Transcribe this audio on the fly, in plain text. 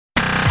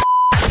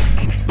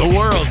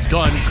internet's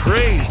gone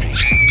crazy.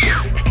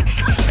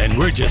 And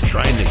we're just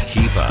trying to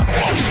keep up.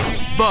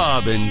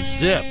 Bob and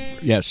Zip.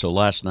 Yeah, so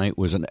last night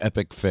was an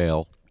epic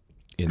fail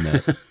in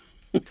that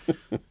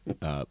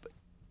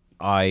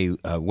I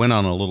went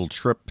on a little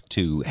trip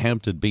to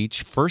Hampton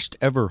Beach, first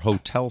ever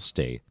hotel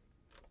stay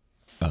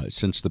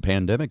since the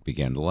pandemic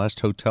began. The last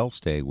hotel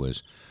stay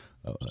was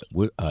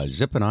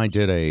Zip and I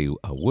did a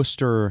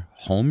Worcester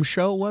home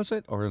show, was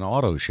it? Or an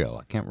auto show?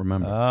 I can't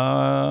remember.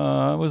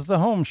 It was the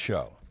home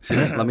show. See,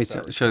 let me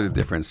show you the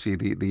difference. See,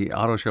 the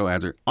auto show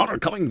ads are auto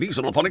coming, these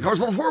little funny cars,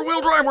 little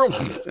four-wheel drive world.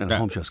 And the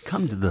home shows,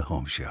 come to the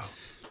home show.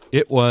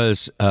 It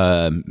was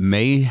March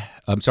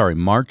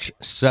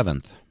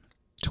 7th,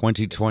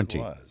 2020.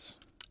 It was.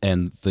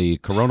 And the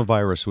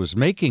coronavirus was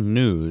making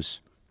news,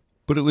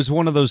 but it was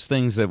one of those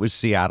things that was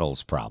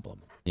Seattle's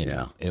problem. You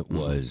know, it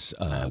was,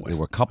 there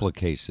were a couple of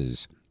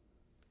cases.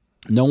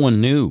 No one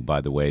knew, by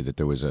the way, that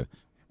there was a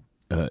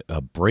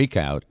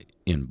breakout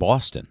in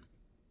Boston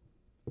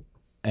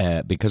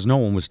because no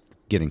one was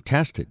getting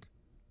tested.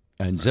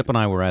 And Zip and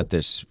I were at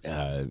this,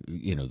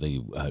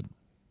 the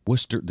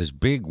Worcester, this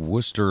big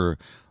Worcester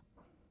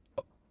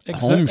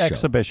home show.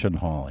 Exhibition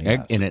hall,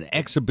 yes. In an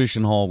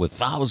exhibition hall with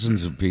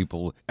thousands of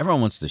people.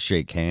 Everyone wants to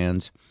shake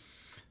hands.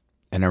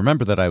 And I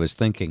remember that I was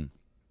thinking,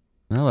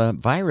 well, that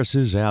virus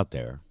is out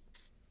there,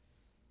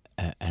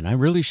 and I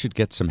really should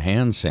get some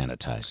hand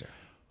sanitizer.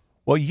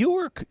 Well, you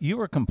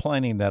were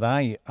complaining that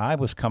I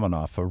was coming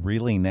off a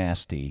really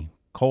nasty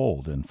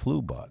cold and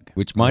flu bug.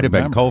 Which might have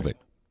been COVID.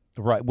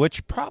 Right,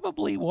 which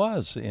probably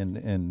was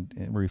in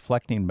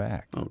reflecting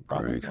back. Oh,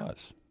 probably great.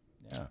 was.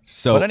 Yeah.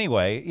 So, but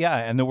anyway, yeah,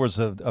 and there was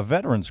a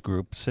veterans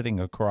group sitting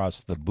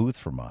across the booth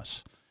from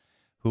us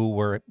who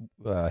were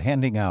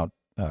handing out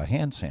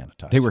hand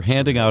sanitizer. They were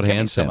handing out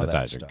hand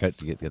sanitizer.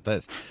 sanitizer. Get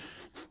this.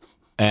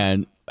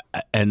 And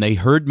they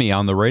heard me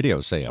on the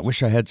radio say, I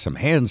wish I had some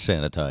hand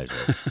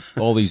sanitizer.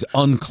 All these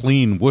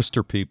unclean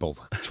Worcester people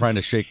trying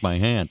to shake my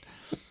hand.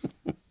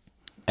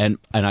 And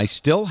I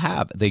still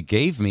have, they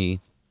gave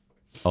me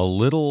a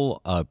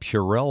little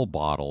Purell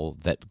bottle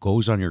that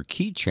goes on your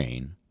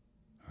keychain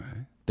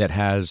that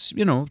has,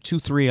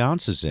 2-3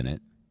 ounces in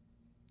it.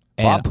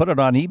 And Bob put it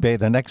on eBay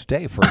the next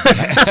day for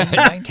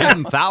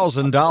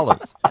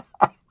 $10,000.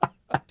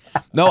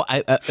 No,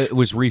 it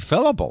was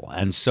refillable,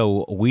 and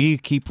so we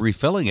keep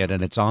refilling it,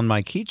 and it's on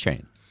my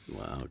keychain.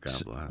 Wow,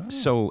 God bless.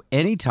 So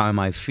anytime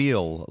I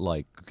feel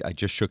like I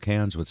just shook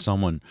hands with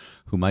someone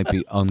who might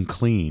be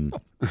unclean,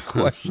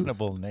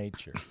 questionable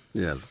nature.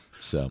 Yes.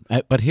 So,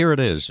 but here it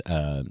is.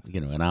 A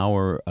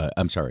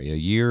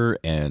year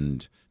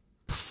and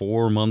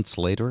 4 months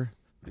later,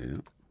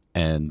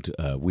 and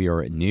we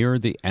are near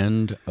the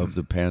end of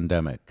the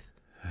pandemic.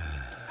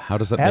 How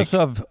does that as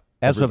of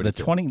the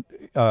feel? 20?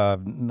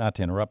 Not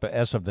to interrupt, but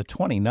as of the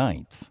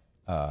 29th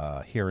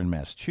here in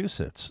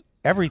Massachusetts,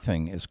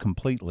 everything is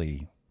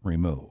completely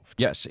removed.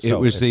 Yes, it So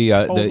was it's the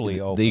totally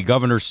the open.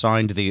 governor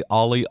signed the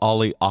Ollie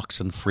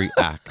Oxenfree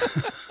Act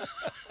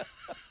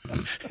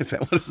Is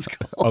that what it's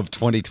called? of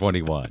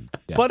 2021.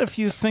 Yeah. But if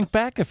you think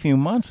back a few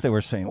months, they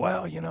were saying,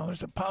 well,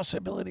 there's a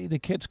possibility the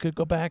kids could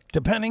go back,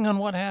 depending on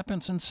what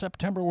happens in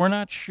September. We're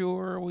not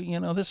sure.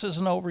 This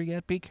isn't over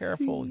yet. Be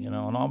careful, and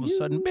all of a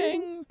sudden,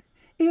 bing,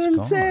 In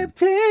gone.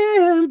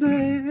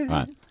 September.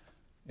 Right.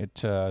 It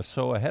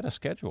so ahead of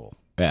schedule.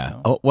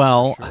 Yeah. Oh,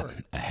 well,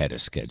 ahead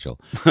of schedule.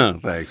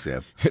 Thanks,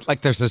 Zip.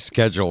 Like there's a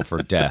schedule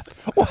for death.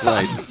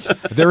 Right.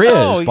 There is,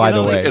 No, by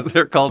the way.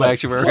 They're called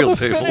actuarial The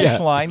tables. finish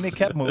line, they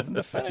kept moving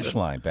the finish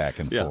line back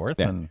and Yeah. forth,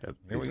 Yeah. and here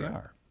He's we right.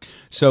 are.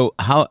 So,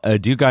 how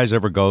do you guys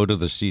ever go to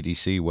the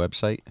CDC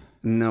website?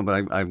 No,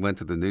 but I went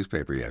to the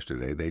newspaper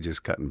yesterday. They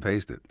just cut and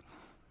pasted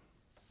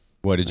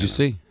What did you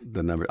see?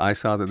 the number. I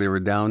saw that they were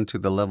down to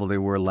the level they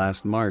were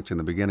last March, in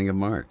the beginning of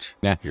March.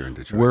 Yeah. Here in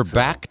Detroit. We're So-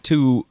 back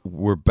to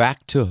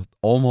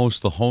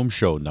almost the home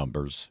show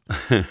numbers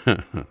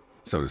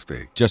so to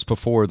speak. just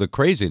before the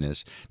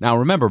craziness. Now,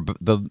 remember,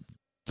 the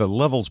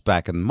levels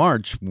back in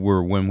March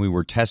were when we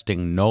were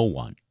testing no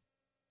one.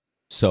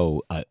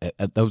 So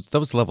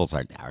those levels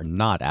are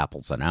not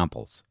apples and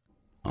apples.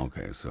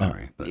 Okay,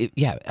 sorry. But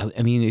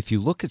I mean, if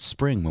you look at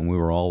spring when we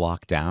were all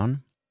locked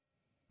down,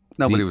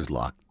 nobody was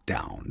locked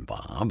down,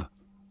 Bob.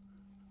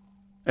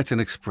 That's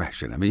an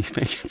expression. I mean, you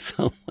make it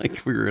sound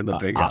like we were in the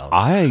big house.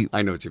 I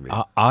know what you mean.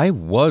 I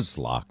was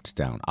locked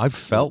down. I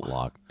felt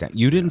locked down.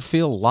 You didn't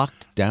feel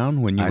locked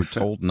down when you were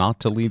told not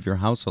to leave your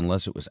house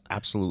unless it was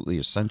absolutely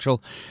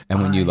essential,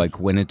 and when you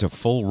went into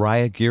full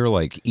riot gear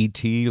like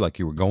E.T., like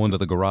you were going to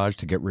the garage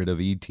to get rid of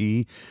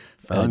E.T.,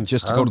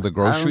 just to go to the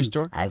grocery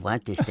store. I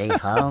want to stay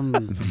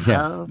home.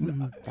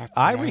 Home. That's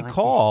I where want to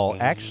recall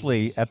stay.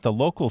 actually at the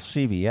local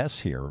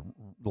CVS here,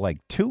 like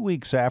 2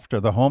 weeks after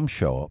the home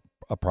show,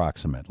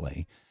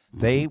 approximately,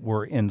 they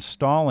were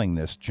installing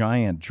this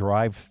giant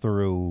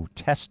drive-through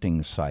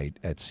testing site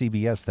at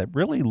CVS that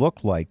really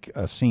looked like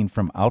a scene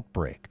from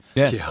Outbreak.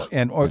 Yes.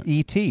 Or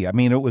E.T. I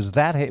mean, it was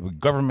that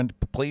government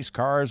police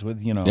cars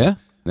with, Yeah.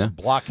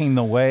 blocking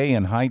the way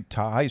and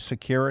high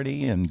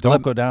security, and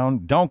don't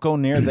go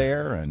near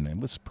there, and it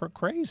was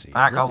crazy.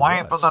 Back It really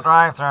away was. from the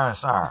drive-thru,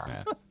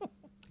 sir.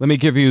 Let me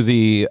give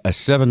you a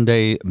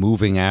 7-day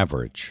moving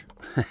average.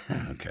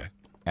 Okay.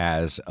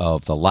 As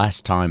of the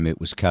last time it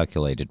was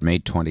calculated, May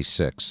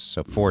 26th,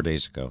 so 3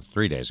 days ago.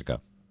 2 days ago.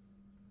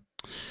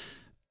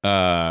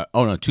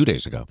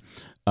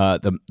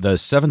 The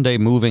 7-day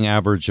moving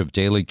average of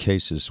daily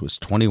cases was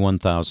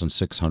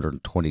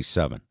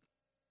 21,627.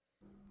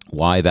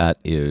 Why that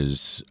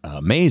is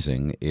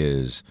amazing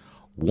is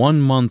 1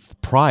 month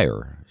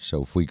prior,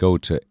 so if we go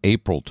to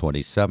April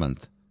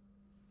 27th,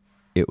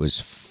 it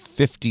was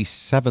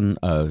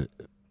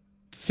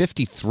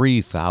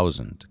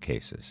 53,000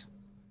 cases.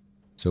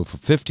 So from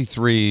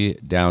 53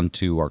 down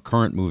to our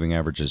current moving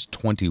average is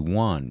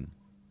 21.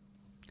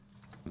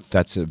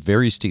 That's a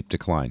very steep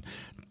decline.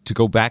 To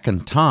go back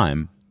in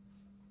time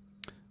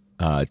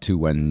to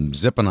when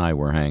Zip and I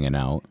were hanging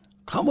out.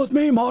 Come with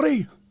me,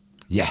 Marty.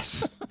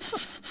 Yes.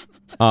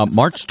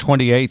 March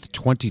 28th,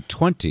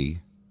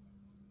 2020,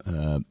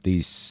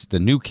 the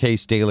new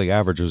case daily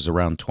average was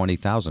around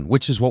 20,000,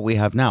 which is what we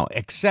have now,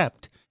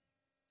 except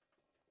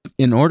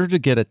in order to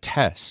get a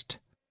test,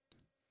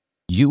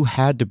 you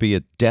had to be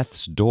at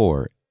death's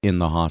door in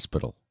the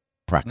hospital,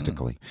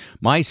 practically.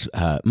 My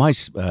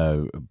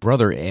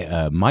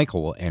brother,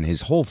 Michael, and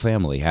his whole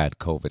family had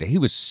COVID. He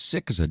was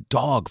sick as a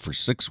dog for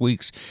 6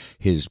 weeks.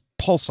 His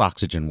pulse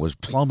oxygen was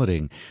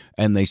plummeting,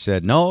 and they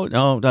said, no,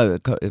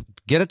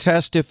 get a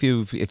test. If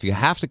you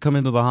have to come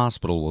into the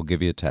hospital, we'll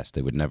give you a test.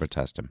 They would never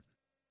test him.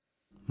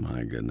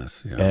 My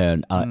goodness. Yeah.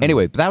 And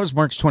anyway, that was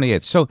March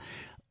 28th. So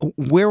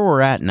where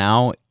we're at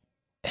now,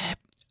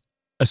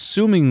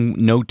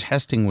 assuming no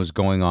testing was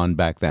going on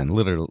back then,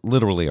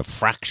 literally a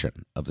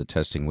fraction of the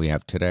testing we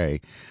have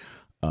today,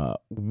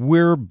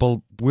 we're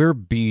doing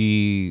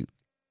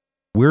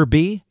real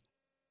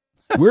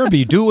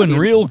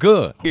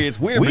good. It's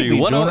Weirby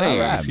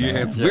 108.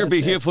 Yes,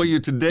 Weirby here for you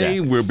today.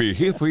 Yeah. We'll be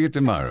here for you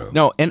tomorrow.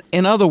 No, and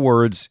in other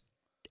words,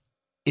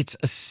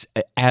 it's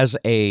as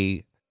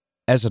an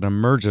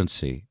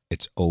emergency,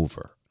 it's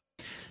over.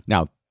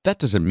 Now, that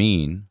doesn't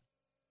mean,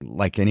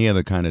 like any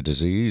other kind of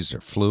disease or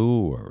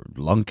flu or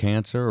lung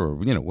cancer or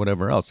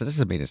whatever else, it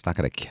doesn't mean it's not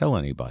going to kill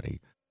anybody.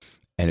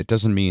 And it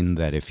doesn't mean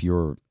that if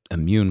you're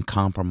immune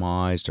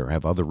compromised or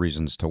have other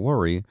reasons to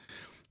worry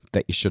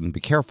that you shouldn't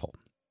be careful.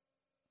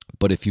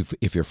 But if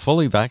you're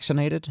fully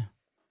vaccinated,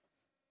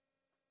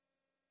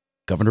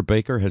 Governor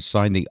Baker has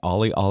signed the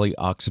Ollie Ollie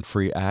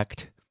Oxenfree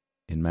Act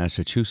in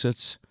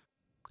Massachusetts.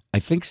 I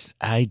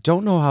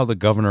don't know how the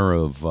governor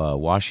of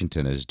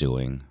Washington is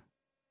doing.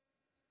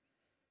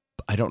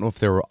 I don't know if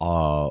they're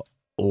all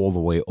the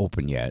way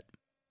open yet,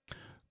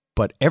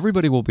 but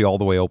everybody will be all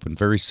the way open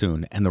very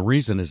soon. And the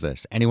reason is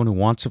this: anyone who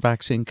wants a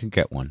vaccine can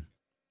get one.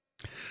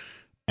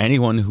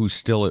 Anyone who's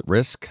still at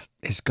risk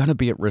is going to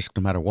be at risk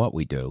no matter what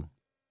we do.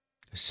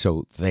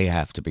 So they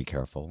have to be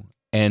careful.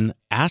 And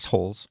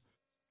assholes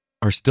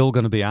are still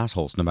going to be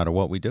assholes no matter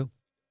what we do.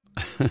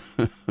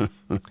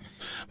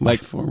 My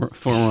former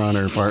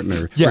honor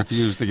partner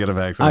refused to get a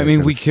vaccination. I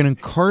mean, we can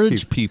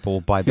encourage people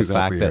by the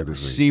fact that,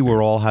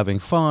 we're all having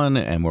fun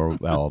and we're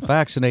all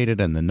vaccinated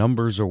and the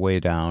numbers are way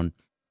down.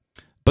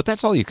 But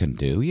that's all you can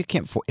do. You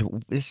can't.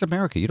 It's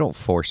America. You don't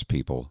force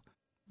people.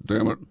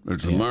 Damn it!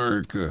 It's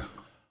America.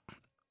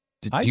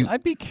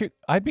 I'd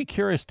be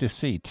curious to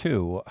see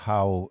too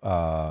how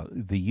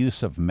the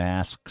use of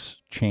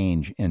masks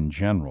change in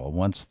general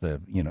once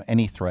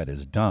any threat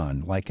is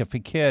done. Like if a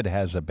kid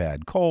has a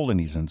bad cold and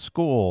he's in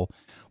school,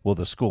 will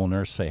the school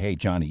nurse say, "Hey,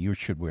 Johnny, you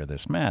should wear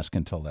this mask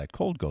until that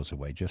cold goes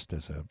away," just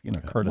as a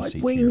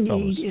courtesy? What we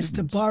need is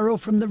to borrow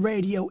from the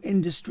radio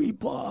industry,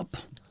 Bob.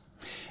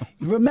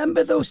 You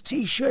remember those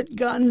T-shirt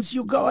guns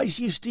you guys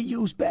used to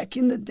use back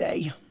in the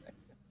day?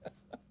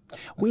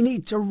 We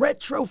need to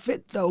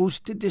retrofit those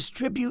to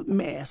distribute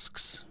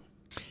masks.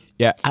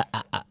 Yeah. All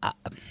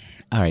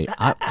right.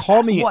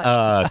 Call me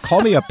a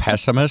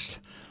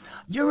pessimist.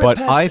 You're but a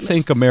pessimist. I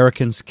think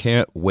Americans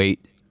can't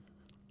wait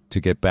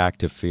to get back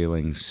to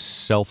feeling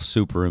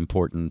super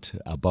important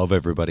above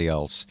everybody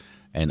else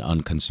and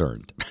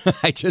unconcerned.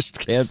 I just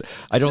can't.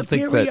 I don't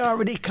think that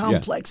superiority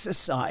complex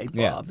aside,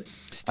 Bob. Yeah.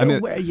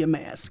 Still wear your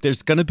mask.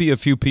 There's going to be a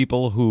few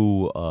people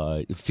who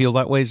feel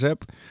that way,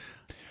 Zip,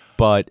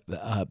 but.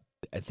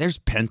 There's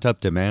pent-up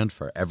demand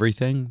for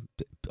everything.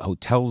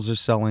 Hotels are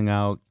selling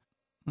out.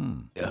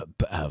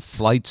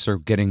 Flights are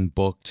getting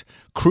booked.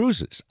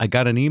 Cruises. I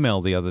got an email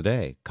the other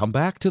day. Come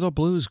back to the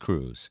Blues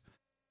Cruise.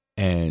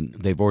 And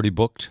they've already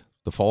booked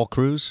the fall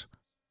cruise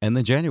and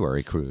the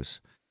January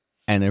cruise.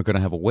 And they're going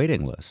to have a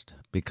waiting list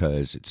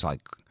because it's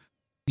like,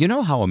 you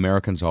know how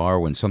Americans are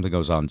when something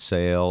goes on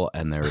sale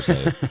and there's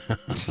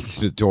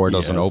the door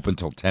doesn't open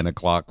till 10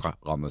 o'clock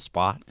on the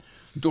spot?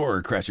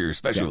 Door crasher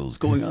specials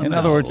going on. In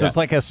other words, it's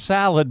like a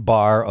salad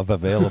bar of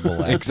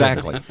available.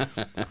 Exactly.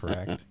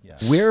 Correct.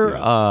 Yes. We're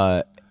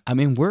a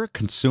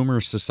consumer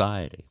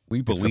society.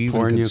 We believe it's a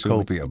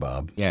pornucopia,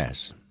 Bob.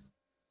 Yes.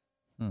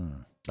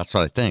 That's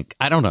what I think.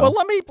 I don't know. Well,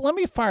 let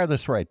me fire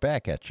this right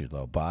back at you,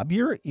 though, Bob.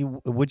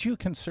 Would you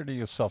consider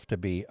yourself to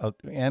be,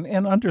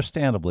 and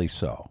understandably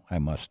so, I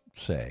must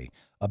say,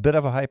 a bit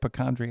of a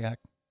hypochondriac?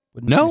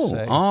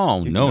 No.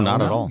 Oh, no,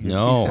 not at all.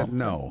 No. He said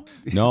no.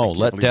 No,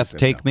 let death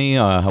take me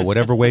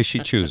whatever way she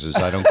chooses.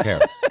 I don't care.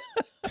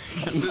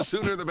 The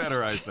sooner the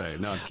better, I say.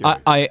 No, I'm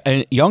kidding.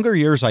 In younger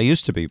years, I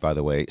used to be, by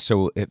the way,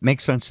 so it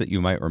makes sense that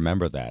you might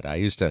remember that. I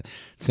used to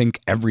think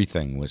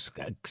everything was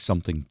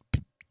something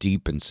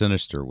deep and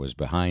sinister was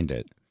behind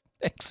it.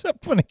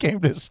 Except when it came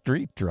to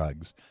street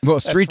drugs. Well,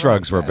 street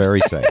drugs were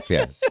very safe,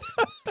 yes.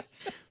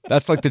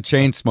 That's like the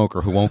chain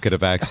smoker who won't get a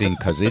vaccine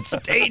because it's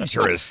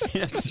dangerous.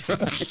 That's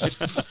right.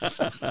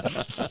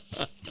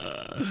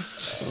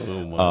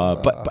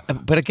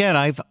 But again,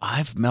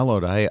 I've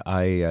mellowed.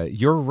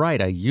 You're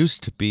right. I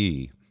used to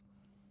be.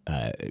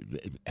 I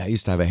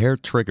used to have a hair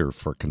trigger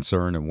for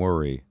concern and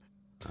worry.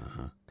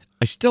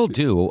 I still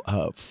do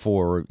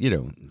for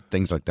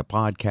things like the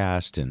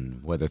podcast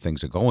and whether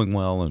things are going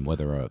well and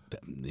whether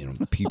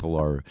people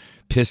are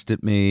pissed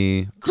at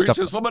me.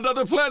 Creatures from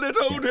another planet.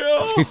 Oh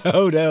no!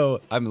 Oh no!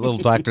 I'm a little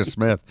Dr.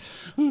 Smith.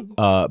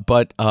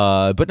 But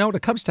no, when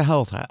it comes to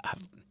health,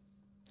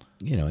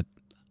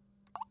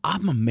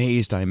 I'm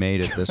amazed I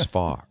made it this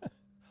far.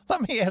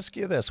 Let me ask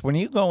you this. When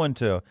you go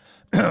into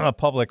a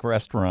public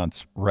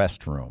restaurant's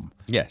restroom,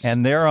 yes,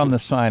 and there on the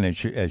sign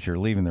as you're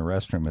leaving the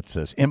restroom, it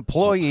says,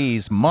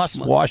 employees must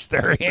wash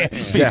their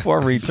hands before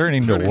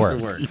returning to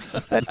work.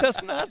 That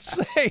does not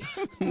say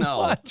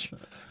much.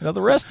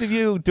 The rest of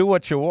you do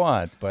what you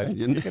want, but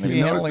you're going to be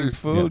handling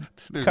food.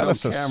 There's no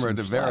camera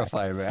to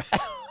verify that.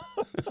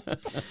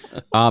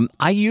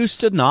 I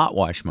used to not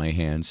wash my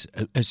hands.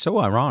 It's so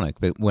ironic,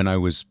 but when I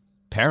was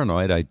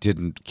paranoid, I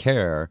didn't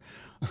care.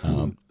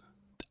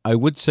 I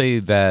would say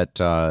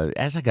that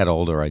as I got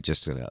older, I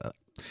just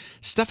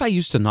stuff I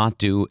used to not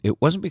do.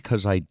 It wasn't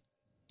because I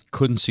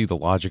couldn't see the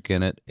logic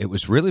in it. It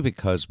was really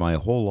because my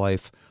whole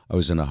life I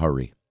was in a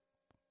hurry,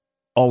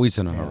 always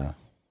in a hurry.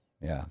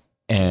 Yeah.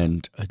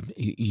 And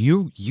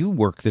you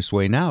work this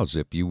way now,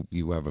 Zip.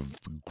 You have a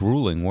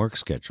grueling work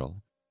schedule.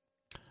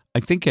 I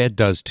think Ed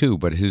does too,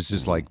 but his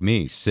is like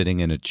me,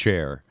 sitting in a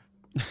chair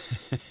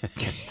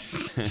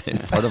in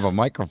front of a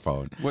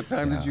microphone. What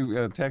time did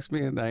you text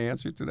me and I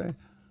answered today?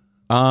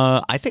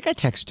 I think I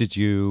texted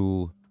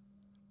you,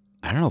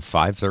 I don't know,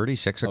 5:30,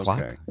 6 o'clock.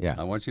 Okay. Yeah.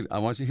 I want you.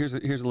 Here's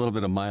a little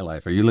bit of my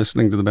life. Are you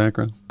listening to the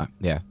background?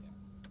 Yeah.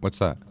 What's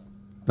that?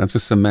 That's a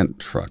cement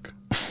truck.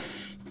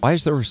 Why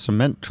is there a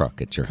cement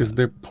truck at your house? Because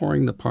they're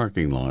pouring the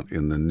parking lot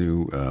in the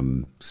new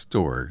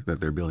store that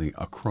they're building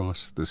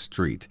across the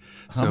street.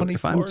 How many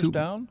floors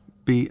down?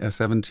 Be a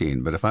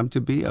 17, but if I'm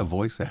to be a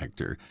voice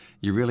actor,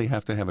 you really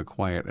have to have a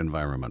quiet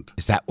environment.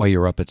 Is that why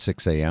you're up at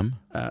 6 a.m.?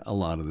 A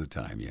lot of the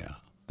time, yeah.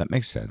 That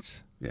makes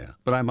sense. Yeah,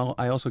 but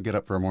I also get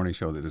up for a morning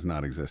show that does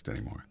not exist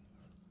anymore.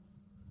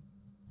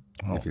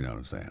 Oh. If you know what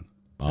I'm saying.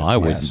 Well, I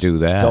wouldn't do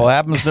that. Still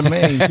happens to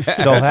me.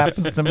 Still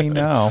happens to me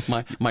now.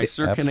 My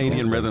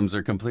circadian rhythms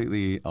are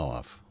completely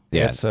off.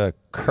 Yeah. It's a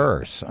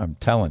curse. I'm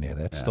telling you,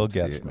 that still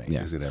gets me.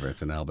 Is it ever?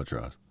 It's an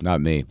albatross. Not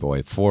me,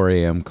 boy. 4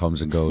 a.m.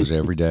 comes and goes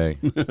every day.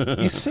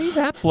 You see,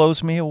 that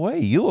blows me away.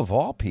 You of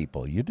all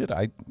people, you did.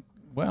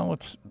 Well,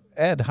 it's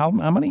Ed. How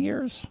many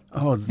years?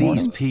 Oh,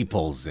 these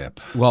people,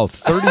 Zip. Well,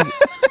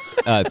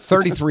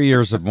 33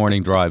 years of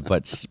morning drive,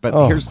 but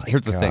here's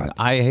the thing.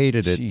 I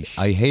hated it. Sheesh.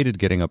 I hated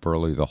getting up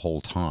early the whole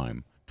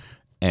time,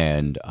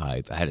 and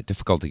I had a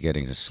difficulty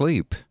getting to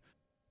sleep.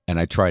 And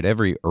I tried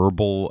every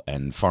herbal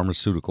and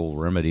pharmaceutical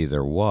remedy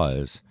there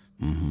was.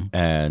 Mm-hmm.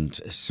 And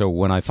so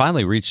when I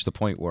finally reached the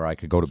point where I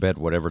could go to bed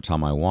whatever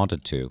time I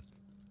wanted to,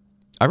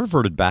 I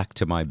reverted back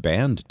to my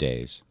band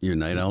days. Your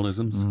night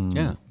owlisms? Mm.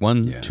 Yeah.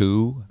 1,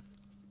 2.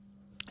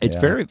 It's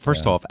very,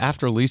 first off,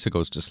 after Lisa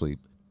goes to sleep,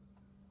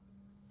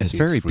 it's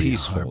very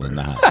peaceful in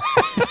the house.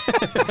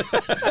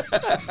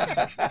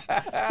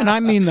 And I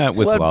mean that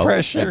with blood love.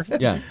 Pressure.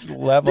 Yeah.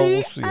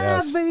 Levels.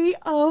 D-I-V-O-R-C.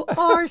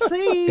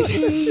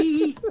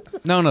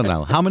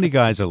 No. How many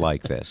guys are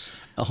like this?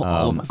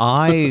 All of us.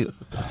 I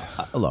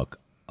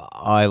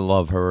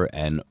love her,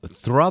 and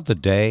throughout the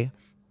day,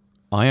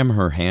 I am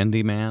her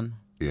handyman.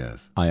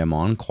 Yes. I am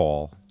on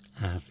call.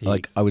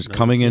 Like I was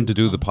coming in to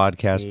do the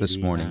podcast this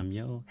morning. I'm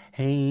your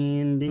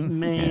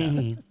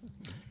handyman. Yeah.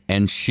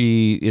 And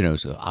she,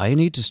 so I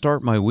need to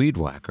start my weed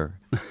whacker.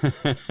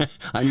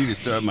 I need to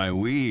start my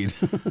weed.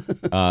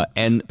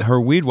 And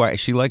her weed whack,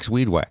 she likes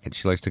weed whacking.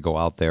 She likes to go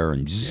out there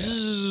and,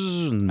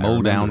 and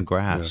mow down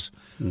grass.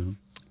 Yeah.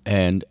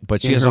 Mm-hmm.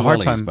 But she has a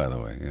hard time. By the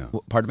way, yeah.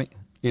 Pardon me?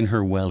 In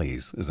her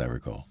wellies, as I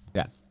recall.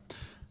 Yeah.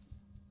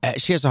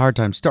 She has a hard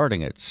time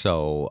starting it.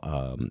 So,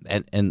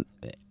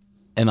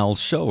 and I'll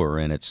show her,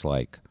 and it's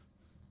like,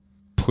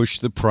 push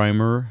the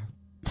primer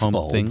pump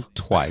thing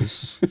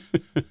twice,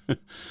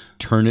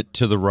 turn it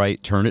to the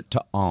right, turn it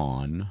to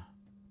on,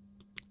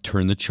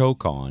 turn the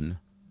choke on,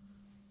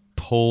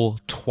 pull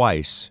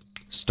twice,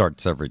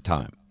 starts every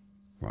time.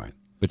 Right.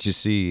 But you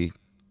see,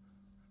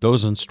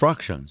 those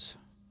instructions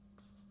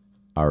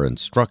are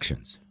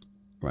instructions.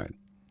 Right.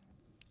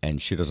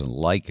 And she doesn't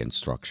like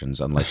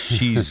instructions unless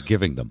she's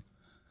giving them.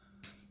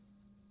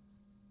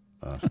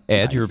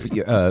 Ed,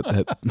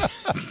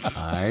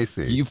 I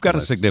see. You've got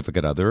a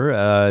significant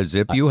other.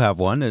 Zip, you have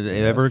one. Have you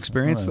ever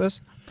experienced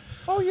this?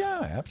 Oh, yeah.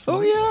 Yeah,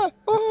 absolutely.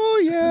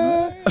 Oh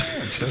yeah.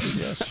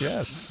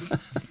 Yes.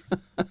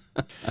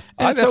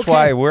 That's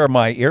why I wear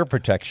my ear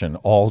protection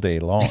all day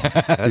long.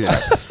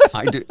 Yeah,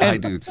 I do.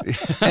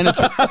 And it's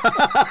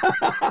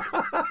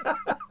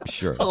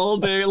sure all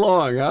day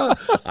long, huh?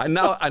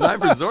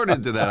 I've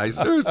resorted to that. I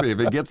seriously, if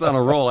it gets on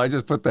a roll, I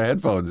just put the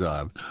headphones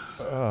on.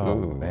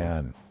 Oh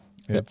man,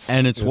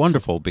 it's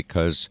wonderful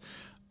because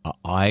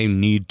I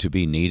need to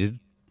be needed.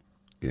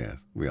 Yeah,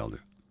 we all do.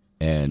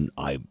 And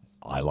I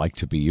like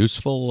to be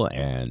useful,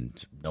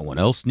 and no one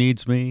else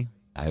needs me.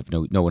 I have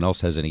no one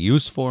else has any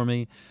use for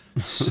me.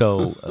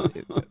 So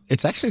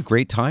it's actually a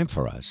great time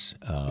for us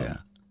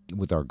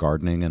with our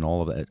gardening and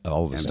all of it,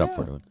 all of the stuff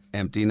we're doing.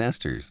 Empty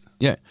nesters.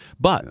 Yeah,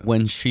 but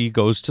when she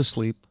goes to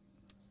sleep,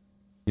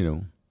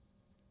 10th,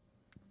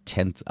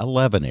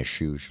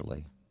 11-ish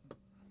usually.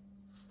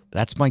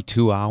 That's my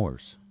 2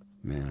 hours.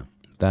 Yeah,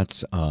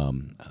 that's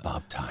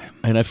Bob time.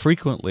 And I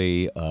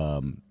frequently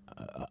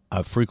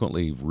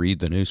read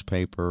the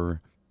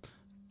newspaper.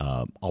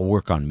 I'll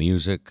work on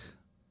music.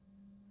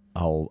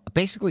 I'll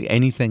basically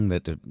anything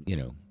that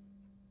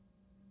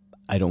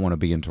I don't want to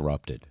be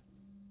interrupted.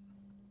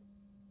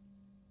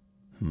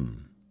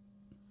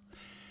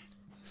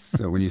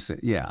 So when you say,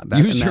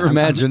 use your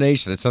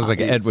imagination. It sounds like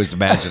Ed was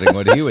imagining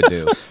what he would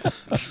do.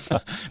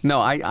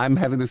 No, I'm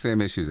having the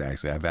same issues,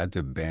 actually. I've had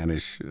to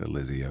banish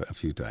Lizzie a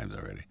few times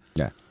already.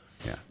 Yeah.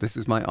 Yeah. This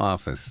is my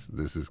office.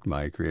 This is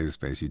my creative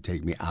space. You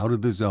take me out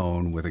of the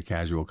zone with a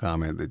casual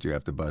comment that you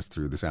have to bust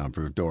through the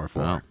soundproof door for.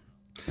 Wow.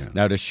 Yeah.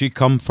 Now, does she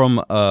come from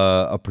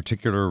a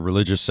particular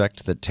religious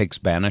sect that takes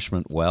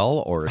banishment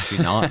well, or is she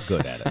not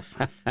good at it?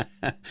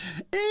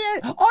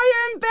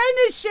 I am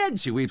banished.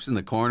 She weeps in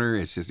the corner.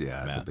 It's just,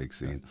 it's a big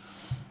scene.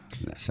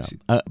 So,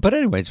 but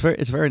anyway, it's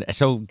very.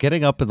 So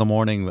getting up in the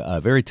morning,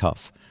 very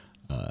tough.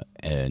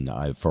 And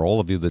for all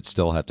of you that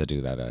still have to do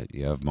that,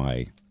 you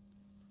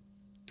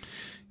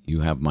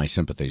have my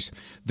sympathies.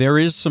 There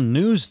is some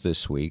news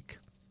this week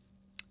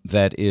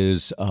that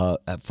is,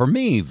 for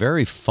me,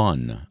 very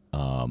fun.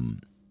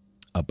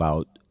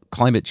 About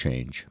climate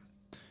change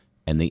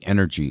and the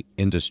energy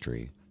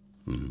industry.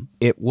 Mm-hmm.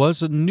 It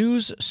was a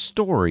news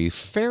story,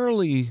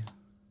 fairly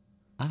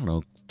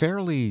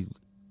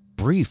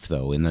brief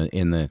though. In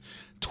the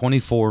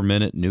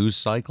 24-minute news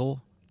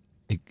cycle,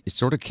 it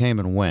sort of came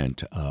and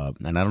went.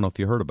 And I don't know if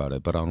you heard about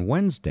it, but on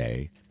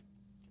Wednesday,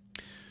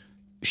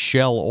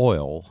 Shell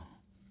Oil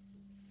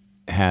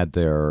had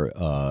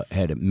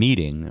a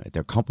meeting at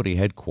their company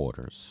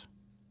headquarters.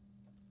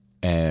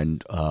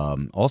 And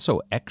also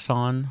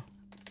Exxon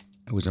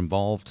was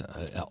involved.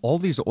 All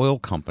these oil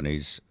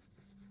companies.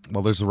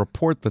 Well, there's a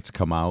report that's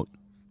come out.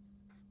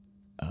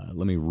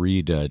 Let me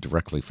read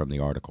directly from the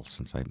article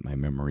since my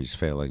memory's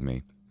failing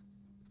me.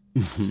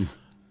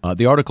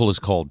 The article is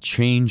called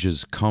 "Change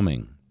is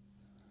Coming."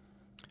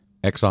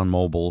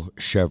 ExxonMobil,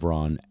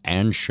 Chevron,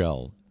 and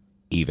Shell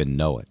even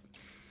know it.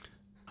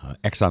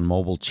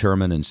 ExxonMobil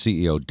chairman and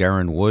CEO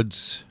Darren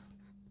Woods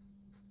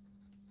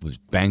was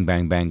bang,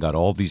 bang, bang, got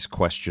all these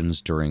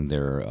questions during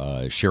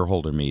their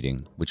shareholder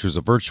meeting, which was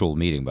a virtual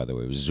meeting, by the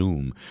way. It was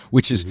Zoom,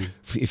 which is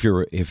if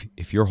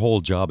your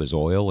whole job is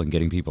oil and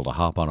getting people to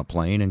hop on a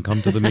plane and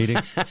come to the meeting.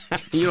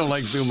 You don't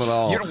like Zoom at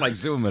all. You don't like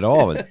Zoom at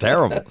all. It's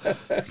terrible.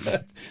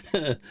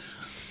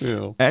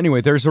 Anyway,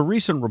 there's a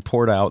recent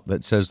report out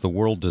that says the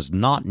world does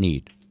not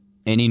need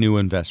any new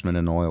investment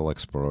in oil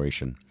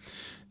exploration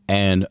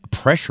and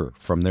pressure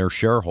from their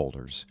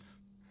shareholders.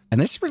 And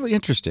this is really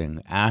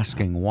interesting,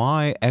 asking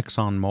why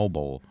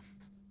ExxonMobil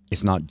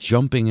is not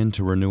jumping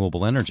into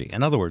renewable energy.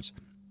 In other words,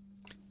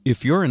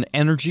 if you're an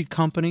energy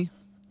company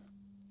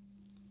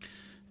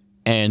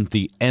and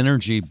the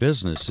energy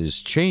business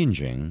is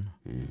changing,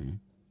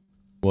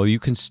 well, you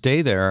can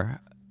stay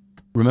there.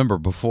 Remember,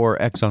 before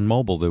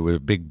ExxonMobil, there were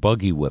big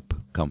buggy whip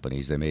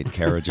companies. They made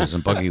carriages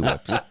and buggy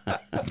whips.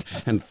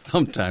 And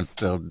sometimes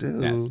still do.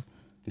 Yes.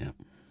 Yeah.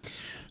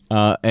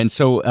 And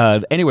so,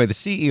 anyway, the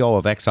CEO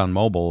of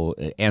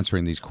ExxonMobil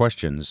answering these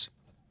questions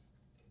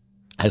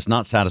has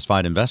not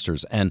satisfied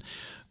investors. And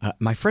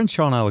my friend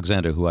Sean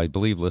Alexander, who I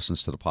believe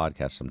listens to the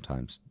podcast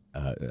sometimes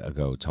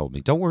ago, told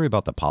me, don't worry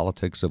about the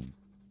politics of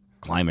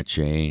climate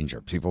change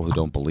or people who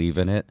don't believe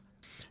in it.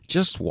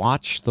 Just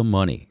watch the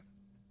money.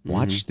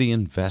 Watch the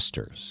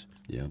investors.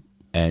 Yeah.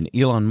 And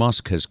Elon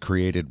Musk has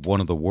created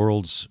one of the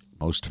world's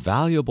most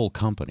valuable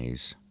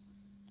companies.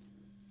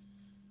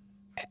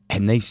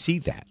 And they see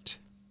that.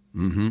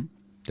 Mm-hmm.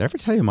 Did I ever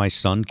tell you my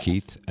son,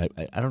 Keith?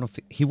 I don't know if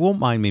he won't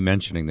mind me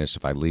mentioning this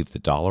if I leave the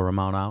dollar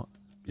amount out.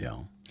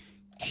 Yeah.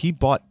 He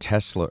bought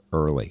Tesla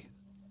early.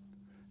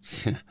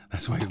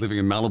 That's why he's living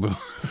in Malibu.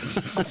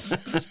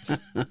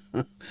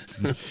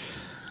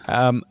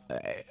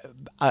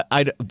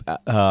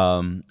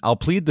 I'll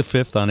plead the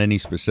fifth on any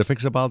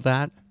specifics about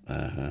that.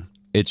 Uh-huh.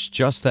 It's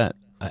just that,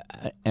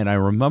 and I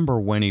remember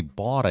when he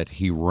bought it,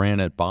 he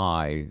ran it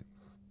by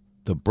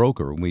the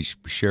broker, and we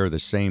share the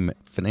same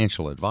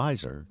financial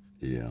advisor.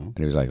 Yeah. And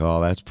he was like, oh,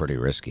 that's pretty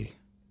risky.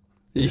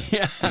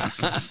 Yeah.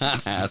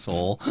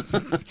 Asshole.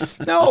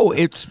 No,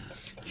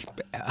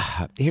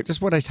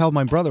 here's what I tell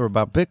my brother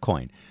about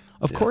Bitcoin.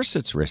 Of course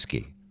it's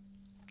risky.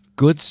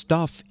 Good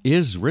stuff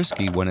is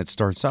risky when it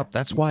starts up.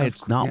 That's why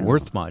it's not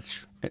worth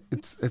much.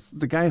 It's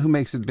the guy who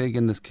makes it big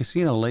in this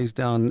casino lays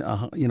down,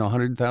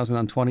 100,000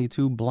 on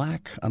 22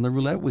 black on the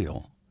roulette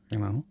wheel.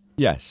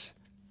 Yes,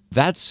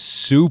 that's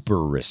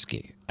super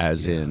risky.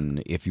 As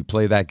in, if you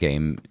play that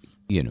game,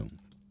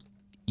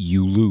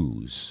 you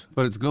lose.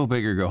 But it's go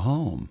big or go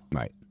home.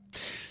 Right.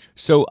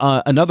 So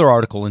another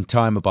article in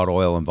Time about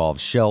oil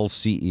involves Shell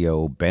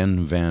CEO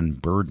Ben Van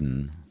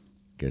Beurden. I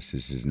guess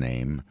is his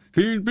name.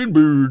 Ben Van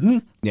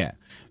Beurden. Yeah.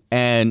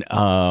 And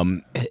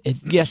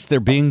yes, they're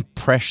being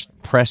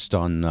pressed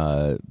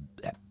on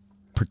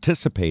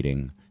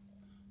participating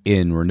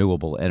in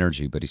renewable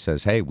energy. But he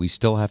says, hey, we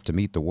still have to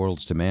meet the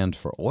world's demand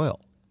for oil.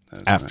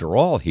 After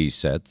all, he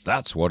said,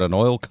 that's what an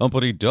oil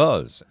company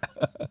does.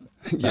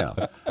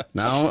 Yeah.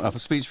 Now, a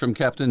speech from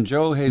Captain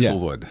Joe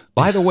Hazelwood. Yeah.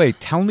 By the way,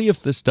 tell me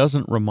if this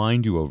doesn't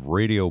remind you of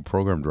radio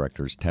program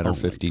directors 10 or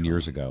 15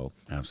 years ago.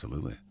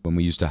 Absolutely. When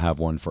we used to have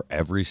one for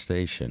every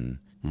station.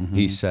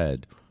 He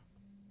said,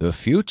 the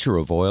future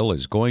of oil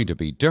is going to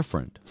be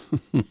different.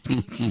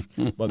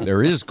 But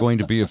there is going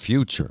to be a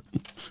future.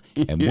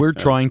 And we're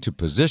trying to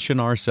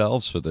position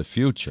ourselves for the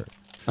future.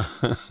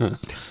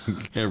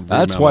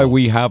 That's why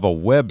we have a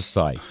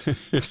website.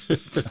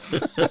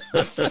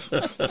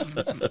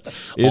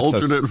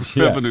 Alternate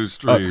revenue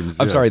streams.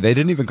 I'm sorry, they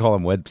didn't even call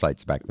them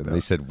websites back then. They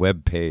said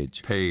web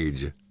page.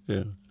 Page.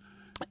 Yeah.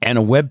 And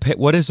a web page.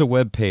 What is a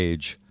web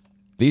page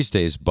these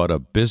days but a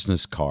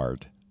business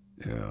card?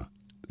 Yeah.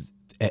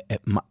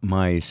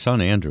 My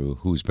son Andrew,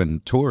 who's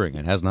been touring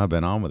and has not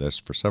been on with us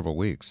for several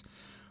weeks,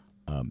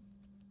 I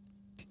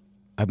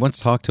once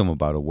talked to him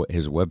about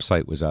his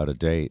website was out of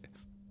date.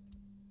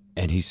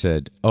 And he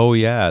said, oh,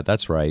 yeah,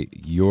 that's right.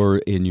 You're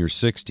in your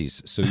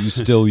 60s, so you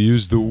still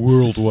use the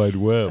World Wide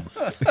Web.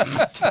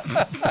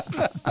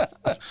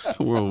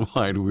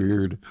 Worldwide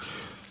weird.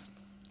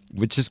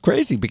 Which is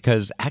crazy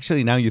because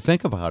actually now you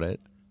think about it,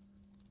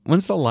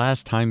 when's the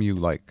last time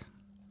you,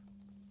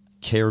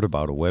 cared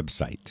about a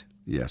website?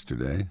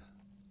 Yesterday.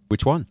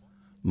 Which one?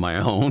 My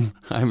own.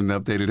 I haven't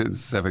updated it in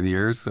 7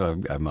 years,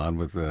 so I'm on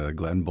with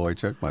Glenn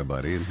Boychuk, my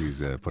buddy, and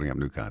he's putting up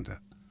new content.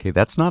 Okay,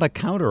 that's not a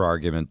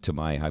counter-argument to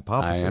my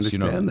hypothesis. I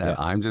understand that.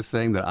 Yeah. I'm just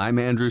saying that I'm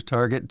Andrew's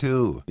target,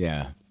 too.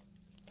 Yeah.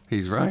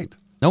 He's right.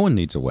 No one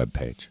needs a web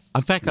page.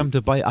 In fact, I'm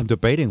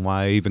debating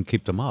why I even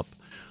keep them up.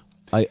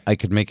 I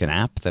could make an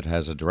app that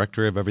has a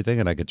directory of everything,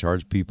 and I could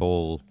charge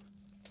people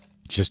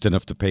just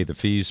enough to pay the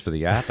fees for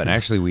the app. And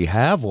actually, we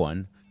have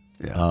one.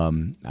 Yeah.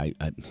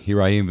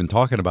 Here I am even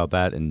talking about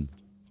that, and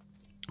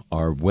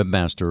our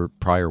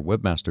prior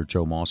webmaster,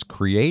 Joe Moss,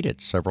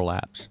 created several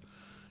apps.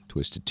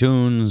 Twisted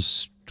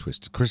Tunes,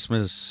 Twisted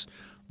Christmas.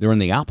 They're in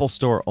the Apple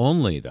Store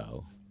only,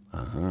 though.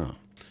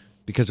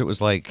 Because it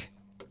was like,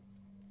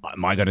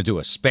 am I going to do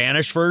a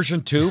Spanish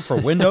version, too,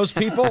 for Windows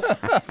people?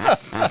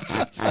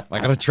 Am I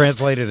going to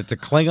translate it into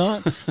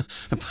Klingon?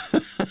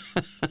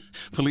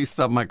 Please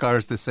stop, my car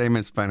is the same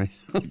in Spanish.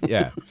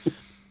 Yeah.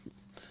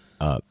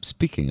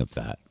 Speaking of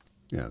that.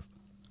 Yes.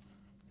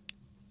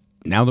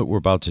 Now that we're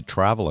about to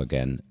travel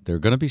again, there are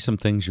going to be some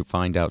things you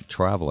find out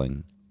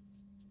traveling,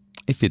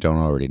 if you don't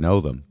already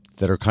know them,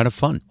 that are kind of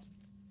fun.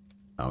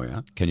 Oh,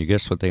 yeah? Can you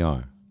guess what they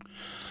are?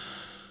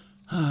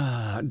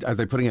 Are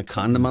they putting a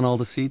condom on all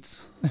the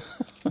seats?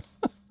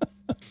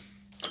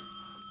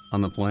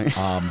 On the plane?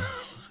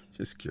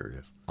 Just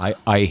curious.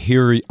 I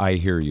hear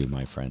you,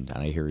 my friend,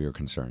 and I hear your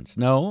concerns.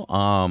 No,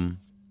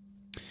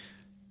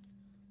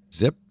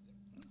 Zip?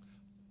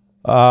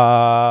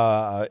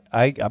 I'll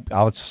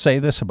say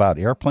this about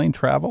airplane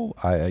travel.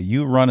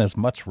 You run as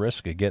much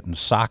risk of getting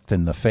socked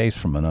in the face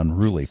from an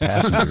unruly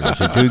passenger as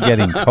you do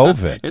getting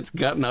COVID. It's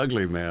gotten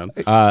ugly, man.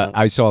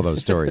 I saw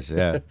those stories,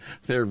 yeah.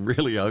 They're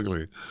really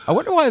ugly. I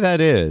wonder why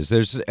that is.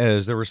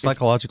 Is there a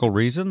psychological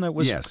reason that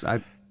was? Yes,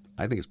 I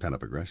think it's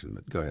pent-up aggression,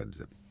 but go ahead,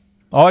 Zip.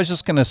 Oh, I was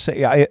just going to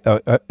say,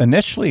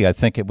 initially I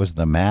think it was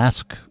the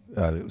mask.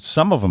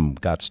 Some of them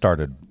got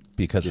started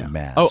because of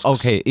masks. Oh,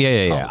 okay.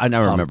 Yeah. I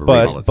never remember.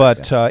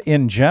 But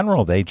in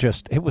general, they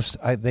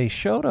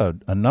showed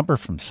a number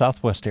from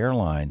Southwest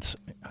Airlines.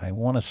 I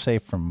want to say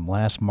from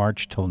last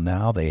March till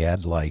now, they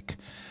had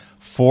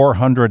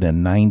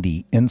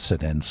 490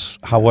 incidents.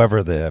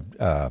 However, the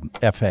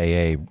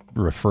FAA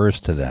refers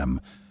to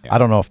them. Yeah. I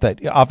don't know if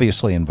that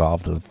obviously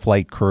involved a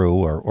flight crew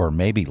or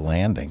maybe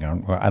landing.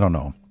 I don't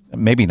know.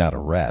 Maybe not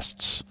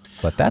arrests,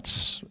 but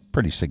that's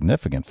pretty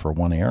significant for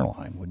one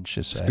airline, wouldn't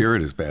you say?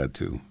 Spirit is bad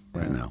too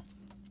right now.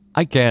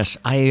 I guess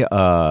I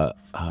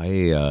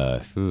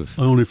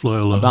only fly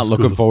Alaska. I'm not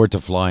looking forward to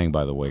flying,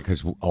 by the way,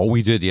 because all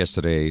we did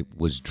yesterday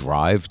was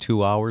drive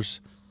 2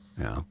 hours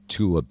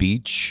to a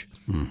beach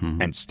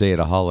and stay at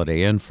a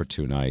Holiday Inn for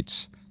 2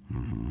 nights,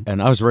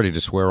 and I was ready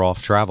to swear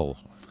off travel.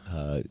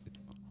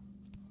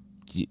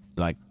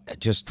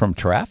 Just from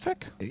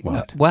traffic?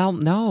 What? Well,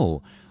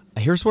 no.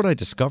 Here's what I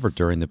discovered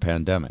during the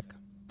pandemic.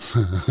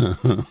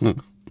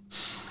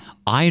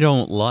 I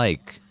don't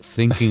like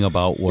thinking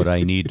about what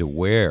I need to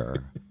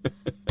wear,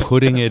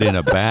 putting it in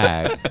a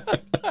bag,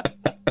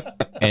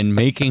 and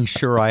making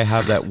sure I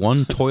have that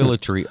one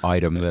toiletry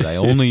item that I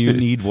only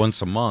need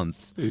once a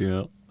month.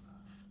 Yeah.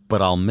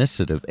 But I'll miss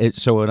it.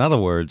 So in other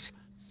words,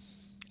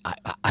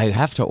 I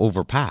have to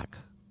overpack.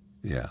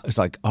 Yeah. It's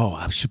like, oh,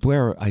 I should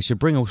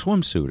bring a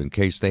swimsuit in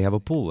case they have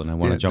a pool and I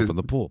want to jump in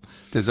the pool.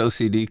 Does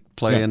OCD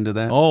play into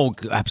that? Oh,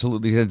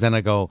 absolutely. And then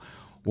I go,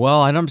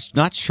 well, I'm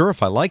not sure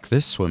if I like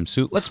this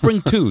swimsuit. Let's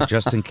bring two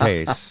just in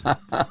case.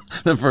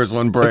 The first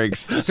one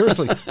breaks.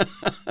 Seriously.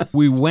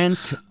 We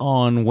went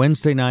on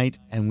Wednesday night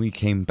and we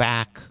came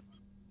back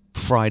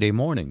Friday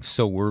morning.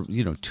 So we're,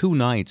 2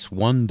 nights,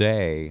 1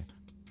 day,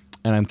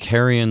 and I'm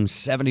carrying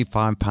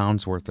 75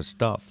 pounds worth of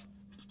stuff.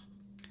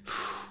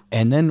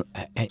 And then,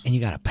 and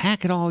you got to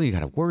pack it all. You got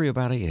to worry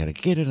about it. You got to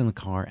get it in the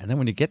car. And then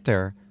when you get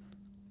there,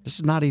 this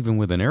is not even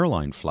with an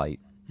airline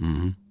flight.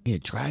 Mm-hmm. You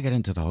drag it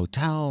into the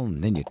hotel,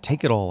 and then you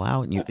take it all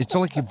out. And it's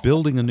like you're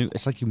building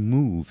it's like you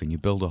move and you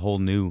build a whole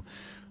new,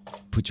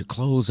 put your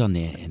clothes in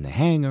the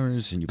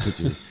hangers, and you put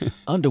your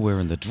underwear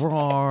in the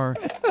drawer.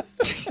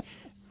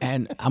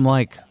 And I'm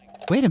like,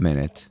 wait a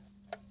minute.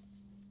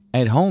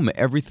 At home,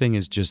 everything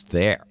is just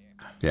there.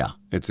 Yeah,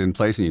 it's in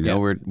place, and you know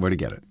where to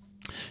get it.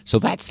 So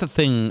that's the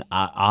thing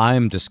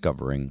I'm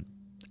discovering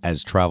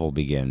as travel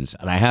begins,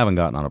 and I haven't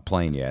gotten on a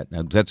plane yet.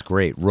 Now, that's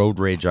great. Road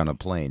rage on a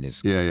plane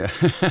is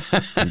just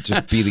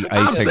be the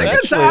I'm icing. sick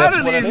and tired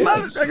of these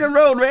motherfucking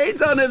road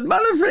rage on this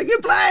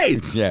motherfucking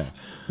plane.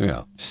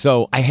 Yeah.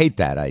 So I hate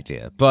that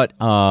idea. But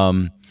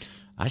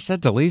I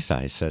said to Lisa,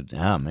 I said,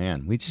 oh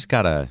man, we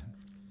gotta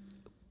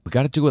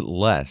do it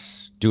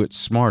less, do it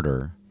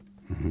smarter,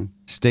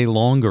 stay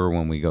longer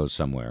when we go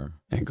somewhere.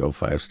 And go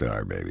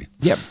 5-star, baby.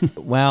 Yep.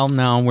 Well,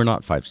 no, we're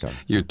not 5-star.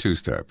 You're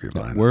 2-star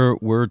people. We're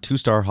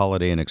 2-star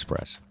Holiday Inn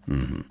Express,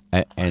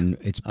 and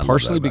it's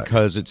partially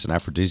because it's an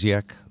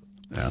aphrodisiac.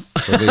 Yeah.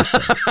 For Lisa.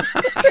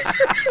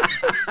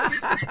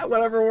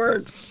 Whatever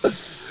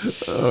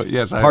works. Oh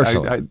yes,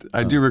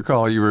 I do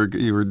recall you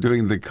were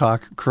doing the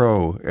cock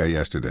crow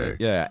yesterday.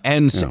 Yeah,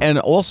 and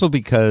also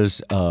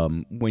because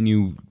when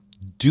you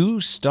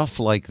do stuff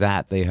like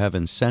that, they have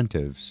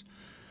incentives.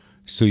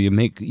 So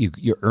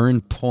you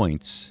earn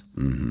points,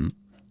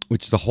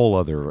 which is a whole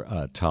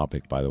other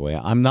topic, by the way.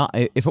 I'm not.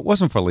 If it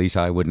wasn't for Lisa,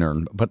 I wouldn't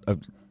earn. But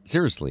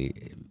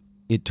seriously,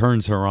 it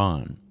turns her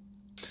on.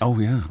 Oh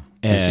yeah,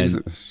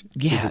 and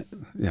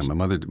my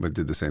mother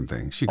did the same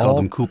thing. She called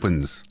them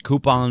coupons.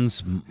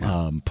 Coupons,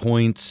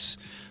 points,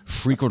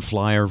 frequent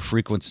flyer,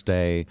 frequent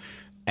stay,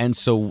 and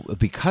so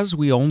because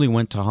we only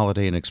went to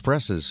Holiday Inn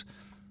Expresses.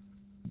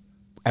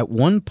 At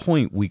one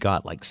point, we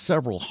got like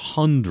several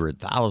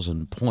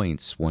 100,000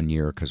 points one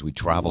year because we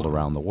traveled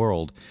around the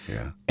world.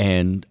 Yeah.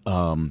 And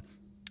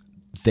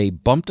they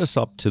bumped us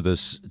up to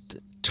this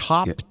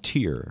top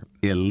tier.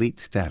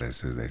 Elite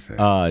status, as they say.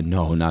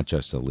 No, not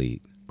just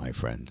elite, my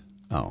friend.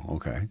 Oh,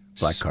 okay.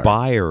 Black card.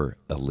 Spire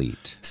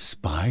Elite.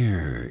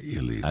 Spire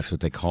Elite. That's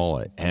what they call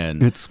it.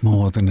 And it's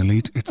more than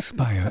elite. It's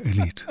Spire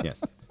Elite.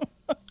 Yes.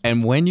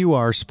 And when you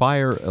are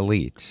Spire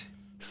Elite...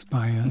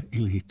 Spire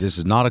Elite. This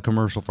is not a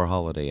commercial for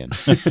Holiday Inn.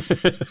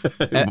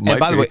 and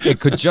by the way, it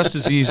could just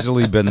as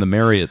easily been the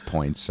Marriott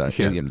points.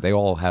 They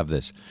all have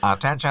this.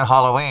 Attention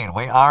Halloween,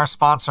 we are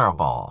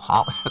sponsorable.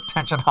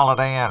 Attention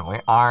Holiday Inn, we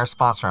are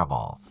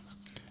sponsorable.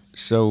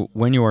 So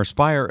when you are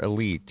Spire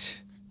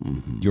Elite,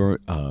 your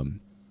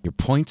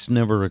points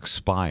never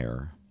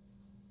expire,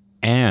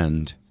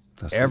 and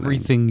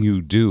everything you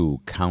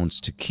do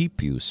counts to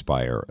keep you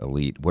Spire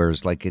Elite.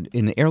 Whereas, like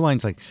in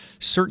airlines, like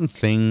certain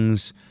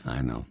things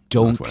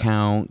don't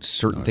count.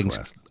 Certain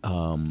things,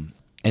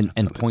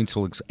 and points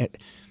will.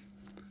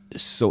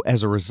 So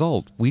as a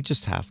result, we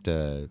just have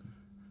to,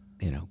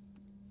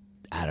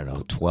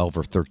 12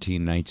 or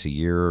 13 nights a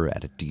year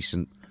at a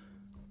decent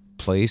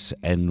place,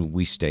 and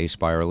we stay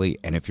Spire Elite.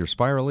 And if you're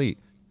Spire Elite,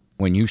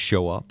 when you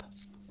show up,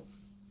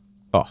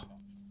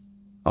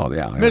 Oh,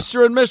 yeah.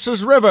 Mr. and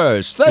Mrs.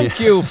 Rivers, thank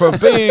you for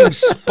being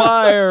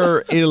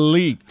Spire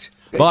Elite.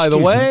 By the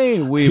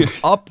way, we've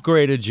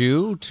upgraded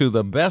you to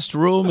the best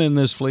room in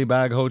this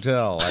Fleabag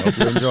hotel. I hope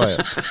you enjoy it.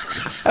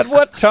 At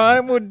what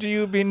time would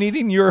you be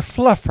needing your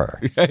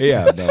fluffer?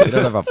 Yeah, no, we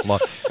don't have a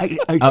fluff.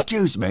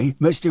 Excuse me,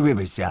 Mr.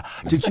 Rivers, sir.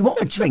 Did you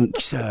want a drink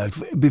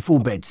served before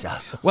bed, sir?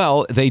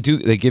 Well, they do.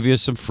 They give you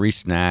some free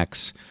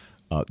snacks.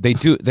 They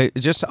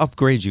just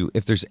upgrade you.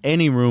 If there's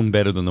any room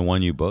better than the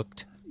one you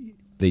booked,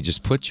 they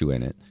just put you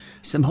in it.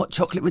 Some hot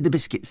chocolate with the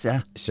biscuits,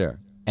 sir. Sure.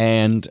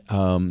 And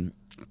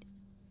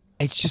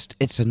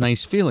it's a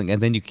nice feeling.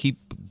 And then you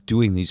keep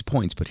doing these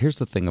points. But here's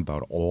the thing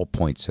about all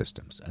point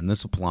systems, and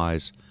this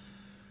applies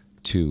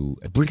to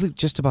really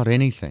just about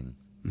anything.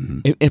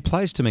 It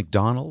applies to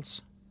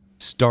McDonald's,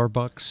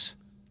 Starbucks,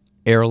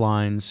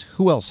 airlines.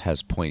 Who else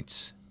has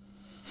points?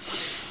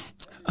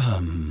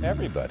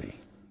 Everybody.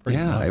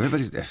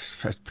 Everybody's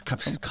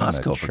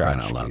Costco for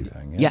crying out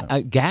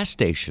loud. Gas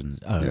station.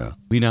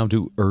 We now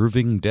do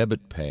Irving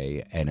debit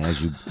pay, and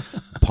as you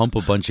pump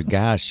a bunch of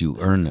gas, you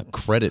earn a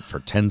credit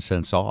for 10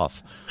 cents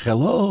off.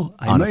 Hello,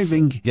 I'm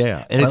Irving.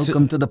 Yeah, and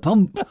welcome to the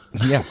pump.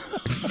 Yeah,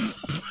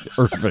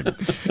 Irving.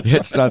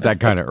 It's not that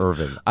kind of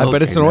Irving,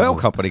 but it's an oil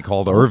company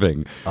called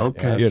Irving.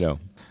 Okay,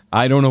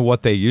 I don't know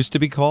what they used to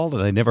be called,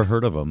 and I never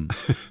heard of them.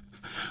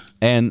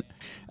 And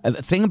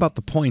the thing about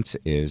the points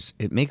is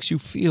it makes you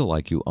feel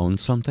like you own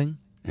something.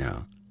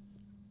 Yeah.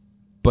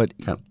 But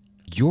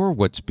you're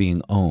what's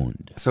being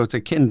owned. So it's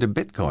akin to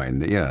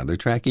Bitcoin. Yeah, they're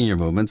tracking your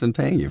movements and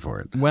paying you for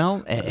it.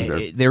 Well,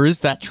 there is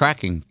that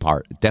tracking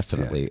part,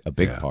 definitely a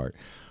big part.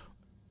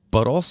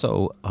 But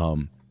also,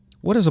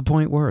 what is a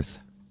point worth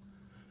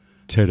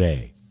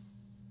today?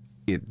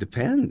 It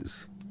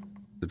depends.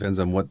 Depends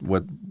on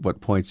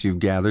what points you've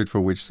gathered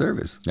for which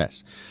service.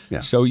 Yes.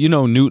 Yeah. So,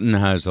 Newton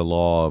has a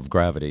law of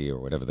gravity or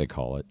whatever they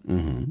call it.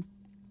 Mm-hmm.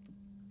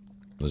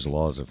 Those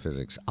laws of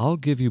physics. I'll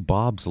give you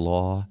Bob's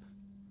law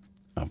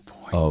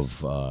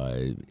of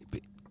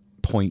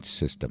point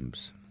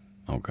systems.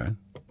 Okay.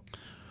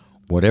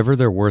 Whatever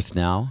they're worth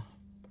now,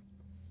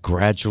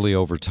 gradually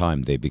over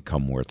time, they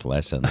become worth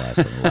less and less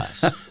and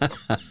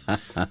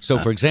less. So,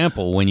 for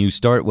example, when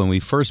we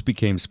first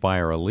became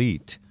Spire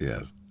Elite,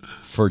 yes,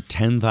 for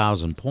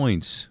 10,000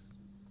 points,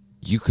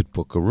 you could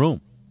book a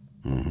room.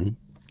 Mm-hmm.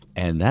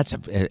 And that's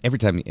every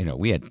time,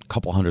 we had a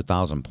couple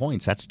 100,000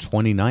 points. That's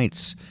 20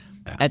 nights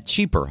at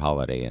cheaper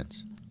Holiday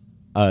Inns.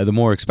 The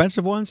more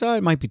expensive ones,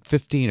 it might be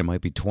 15, it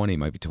might be 20, it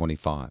might be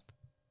 25.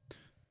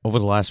 Over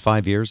the last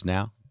 5 years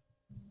now,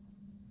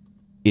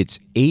 it's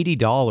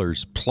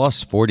 $80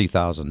 plus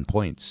 40,000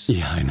 points.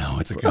 Yeah, I know.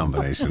 It's a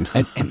combination.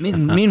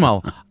 and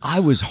meanwhile,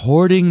 I was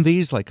hoarding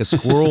these like a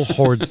squirrel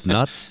hoards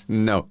nuts.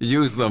 No,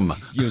 use them.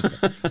 Use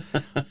them.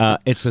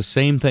 It's the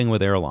same thing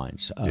with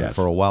airlines. Yes.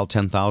 For a while,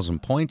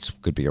 10,000 points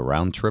could be a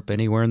round trip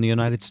anywhere in the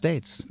United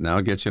States. Now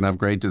it gets you an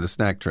upgrade to the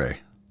snack tray.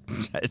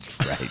 That's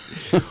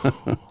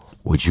right.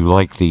 Would you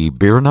like the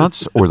beer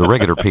nuts or the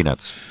regular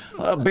peanuts?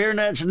 Well, beer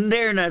nuts and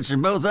dare nuts are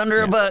both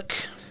under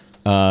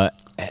 $1.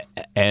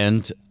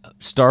 And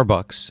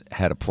Starbucks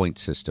had a point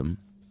system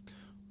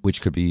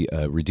which could be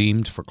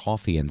redeemed for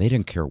coffee, and they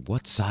didn't care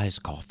what size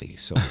coffee.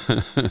 So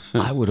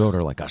I would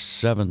order like a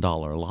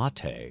 $7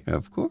 latte.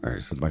 Of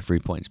course. With my free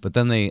points. But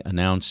then they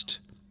announced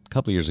a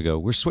couple of years ago,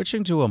 we're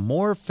switching to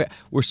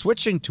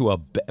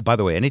by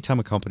the way, anytime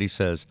a company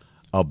says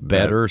a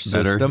better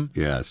system.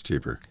 Yeah, it's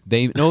cheaper.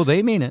 They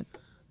mean it.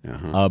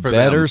 A For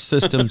better them.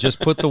 system. Just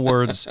put the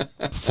words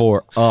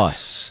for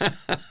us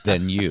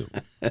than you.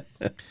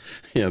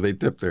 Yeah, they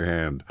tipped their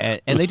hand.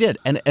 And they did.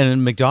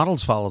 And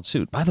McDonald's followed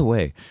suit. By the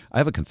way, I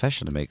have a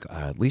confession to make.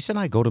 Lisa and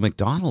I go to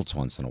McDonald's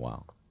once in a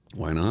while.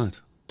 Why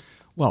not?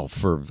 Well,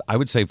 I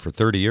would say for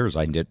 30 years,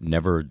 I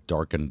never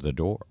darkened the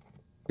door.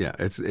 Yeah,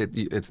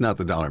 it's not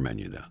the dollar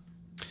menu, though,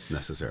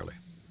 necessarily.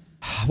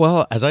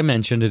 Well, as I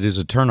mentioned, it is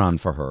a turn-on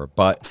for her,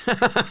 but...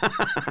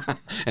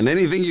 And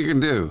anything you can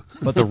do.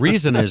 But the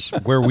reason is,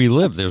 where we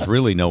live, there's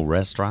really no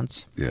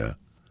restaurants. Yeah.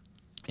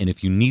 And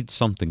if you need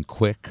something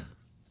quick...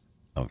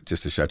 Oh,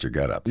 just to shut your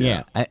gut up.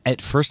 Yeah.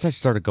 At first, I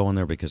started going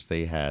there because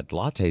they had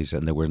lattes,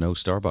 and there were no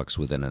Starbucks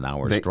within an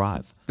hour's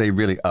drive. They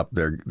really upped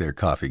their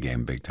coffee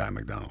game big time,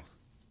 McDonald's.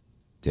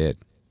 Did.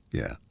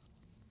 Yeah.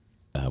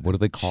 What do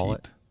they call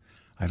it?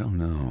 I don't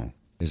know.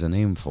 There's a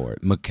name for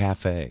it.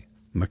 McCafe.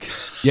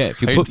 Yeah,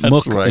 if you put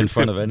Mook in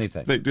front of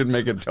anything. They did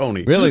make it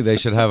Tony. Really, they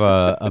should have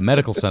a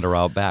medical center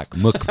out back.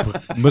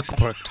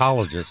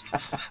 Mook-proctologist.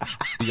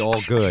 Be all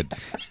good.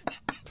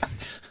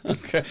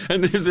 Okay,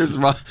 and there's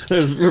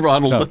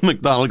Ronald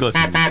McDonald goes,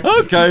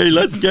 okay,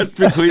 let's get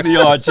between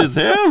the arches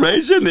here.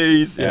 Raise your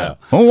knees. Yeah.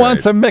 Who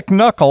wants a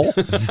McKnuckle?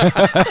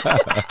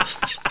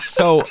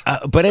 So,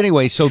 but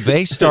anyway, so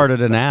they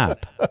started an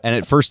app. And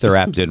at first, their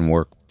app didn't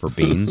work for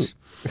beans.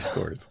 Of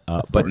course.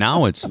 But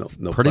now it's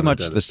no pretty pun much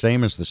intended. the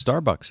same as the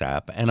Starbucks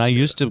app. And I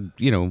used to,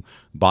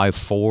 buy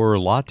 4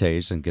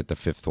 lattes and get the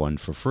 5th one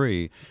for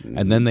free.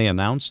 And then they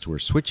announced we're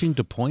switching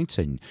to points,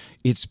 and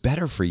it's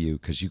better for you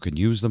because you can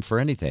use them for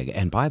anything.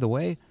 And by the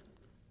way,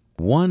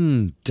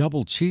 1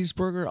 double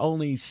cheeseburger,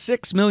 only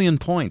 6 million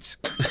points.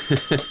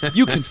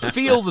 You can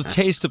feel the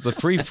taste of the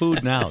free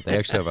food now. They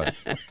actually have a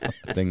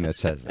thing that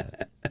says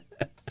that.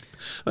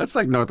 That's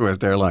like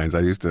Northwest Airlines. I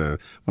used to,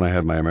 when I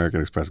had my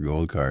American Express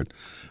Gold card,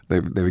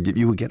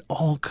 you would get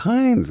all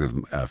kinds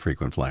of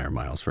frequent flyer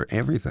miles for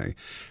everything.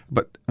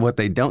 But what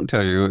they don't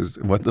tell you is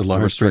what the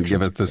large print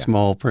giveth, the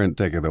small print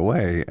taketh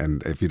away.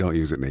 And if you don't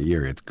use it in a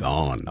year, it's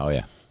gone. Oh,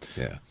 yeah.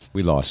 Yeah.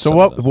 We lost. So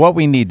what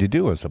we need to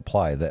do is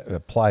apply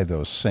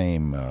those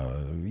same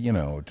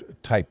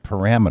type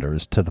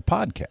parameters to the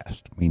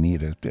podcast. We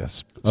need a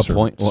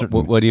point.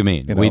 certain, what do you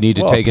mean? We need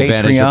to take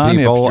advantage of Patreon,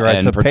 people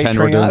and pretend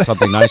we're doing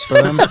something nice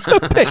for them.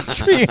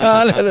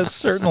 Patreon at a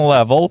certain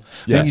level.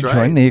 Yeah, then you that's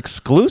join right. the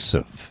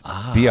exclusive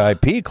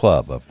VIP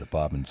club of the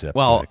Bob and Zip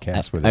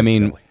podcast. I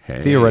mean,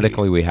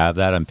 theoretically, we have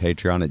that on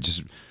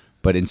Patreon.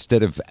 But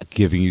instead of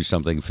giving you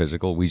something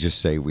physical, we just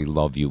say we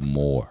love you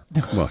more.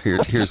 Well,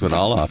 here's what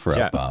I'll offer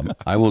up, Bob.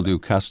 I will do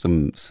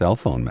custom cell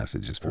phone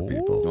messages for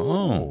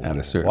people at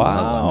a certain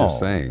level. I'm just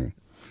saying,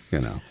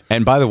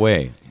 And by the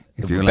way,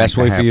 the best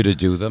way for you to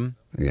do them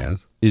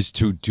is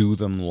to do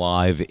them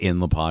live in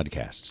the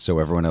podcast so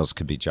everyone else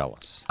could be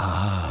jealous.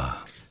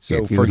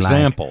 So, for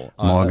example,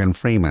 Morgan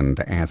Freeman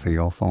to answer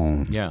your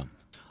phone. Yeah.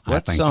 I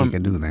think he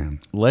can do that.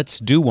 Let's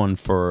do one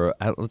for.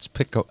 Let's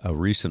pick a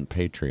recent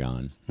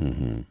Patreon.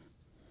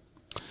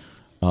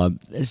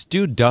 This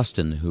dude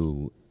Dustin,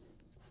 who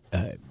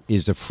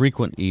is a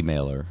frequent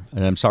emailer,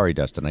 and I'm sorry,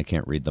 Dustin, I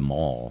can't read them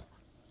all.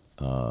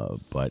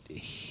 But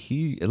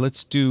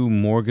let's do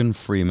Morgan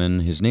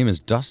Freeman. His name is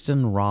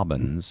Dustin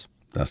Robbins.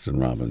 Dustin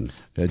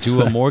Robbins.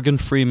 Do a Morgan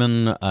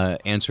Freeman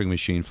answering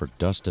machine for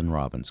Dustin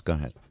Robbins. Go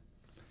ahead.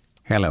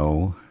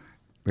 Hello,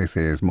 this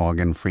is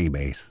Morgan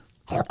Freebase.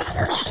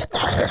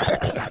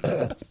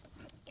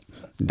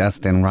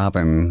 Dustin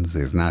Robbins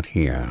is not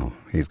here.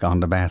 He's gone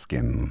to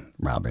Baskin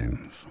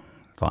Robbins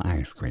for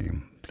ice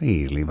cream.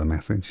 Please leave a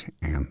message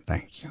and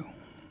thank you.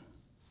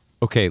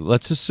 Okay,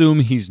 let's assume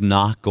he's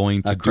not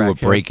going to do a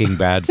Breaking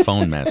Bad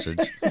phone message.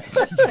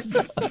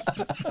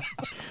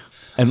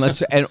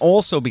 And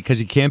also because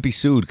he can't be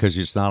sued because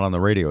it's not on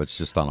the radio, it's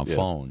just on a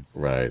phone.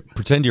 Right.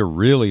 Pretend you're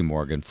really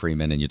Morgan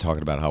Freeman and you're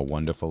talking about how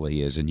wonderful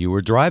he is and you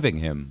were driving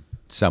him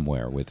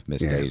somewhere with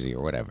Miss Daisy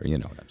or whatever. You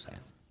know what I'm saying.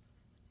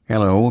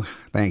 Hello,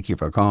 thank you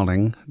for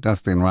calling.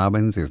 Dustin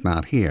Robbins is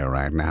not here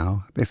right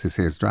now. This is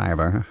his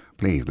driver.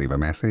 Please leave a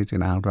message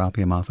and I'll drop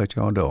him off at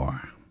your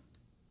door.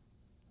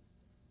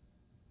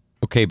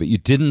 Okay, but you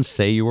didn't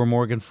say you were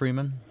Morgan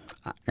Freeman?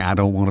 I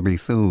don't want to be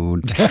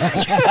sued.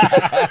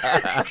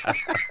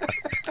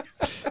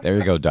 There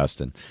you go,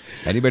 Dustin.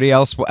 Anybody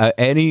else?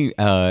 Any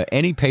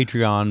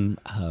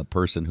Patreon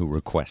person who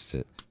requests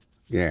it?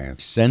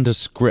 Yes. Send a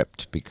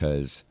script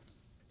because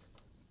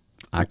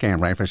I can't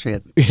write for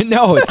shit.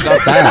 No, it's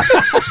not that.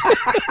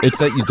 It's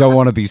that you don't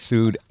want to be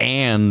sued,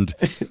 and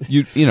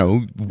you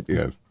know,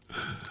 Yes.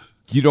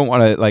 you don't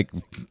want to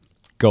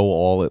go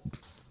all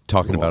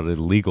talking about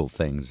illegal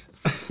things.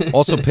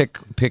 Also,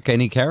 pick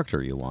any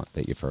character you want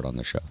that you've heard on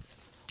the show.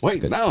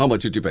 Wait, now how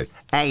much did you pay?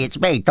 Hey, it's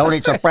me,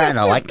 Tony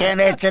Soprano. I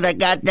can't answer the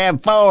goddamn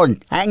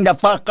phone. Hang the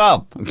fuck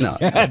up. No.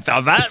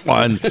 So that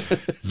one,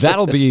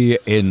 that'll be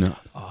in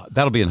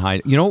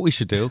high. You know what we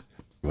should do?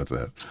 What's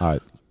that? All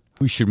right,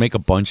 we should make a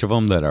bunch of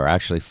them that are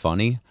actually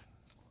funny,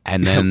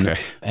 and then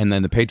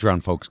the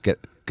Patreon folks get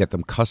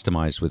them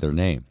customized with their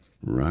name.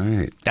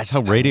 Right. That's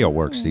how radio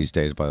works these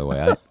days, by the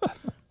way.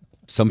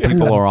 Some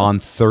people are on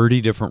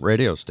 30 different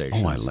radio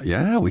stations.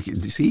 Oh, we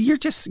can see.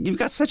 You've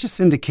got such a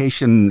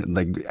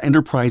syndication,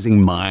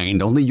 enterprising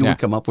mind. Only you would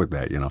come up with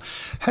that, you know.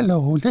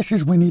 Hello, this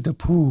is Winnie the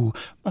Pooh.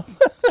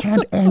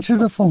 Can't answer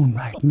the phone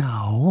right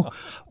now.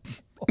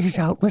 Is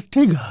out with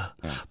Tigger.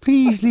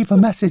 Please leave a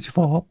message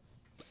for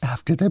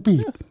after the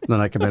beep.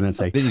 Then I come in and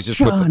say,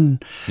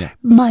 John,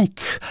 Mike,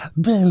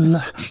 Bill.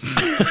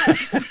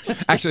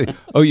 Actually,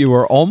 you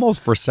were almost,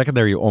 for a second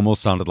there, you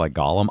almost sounded like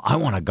Gollum. I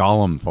want a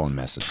Gollum phone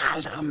message.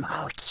 I'm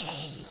okay.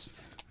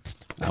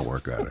 I'll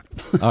work on it.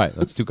 All right,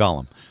 let's do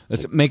Gollum.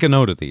 Let's make a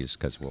note of these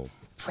because we'll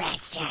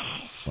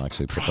Precious.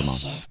 actually put them on.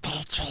 Precious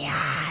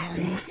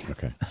Patreon.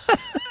 Okay.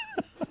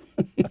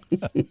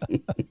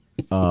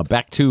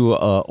 Back to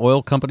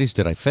oil companies.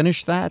 Did I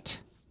finish that?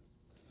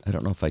 I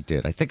don't know if I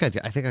did. I think I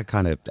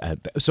kind of.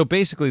 So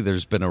basically,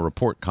 there's been a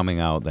report coming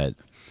out that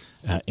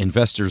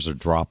investors are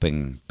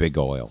dropping big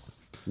oil.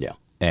 Yeah.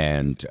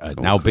 And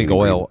now big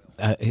oil.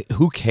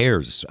 Who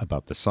cares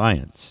about the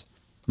science?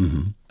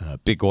 Mm-hmm.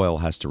 Big oil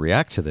has to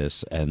react to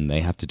this, and they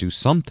have to do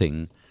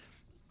something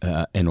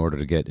in order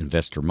to get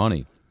investor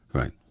money.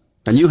 Right.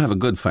 And you have a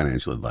good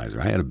financial advisor.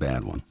 I had a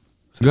bad one.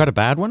 You had a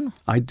bad one?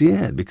 I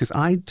did, because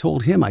I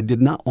told him I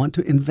did not want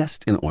to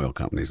invest in oil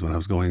companies when I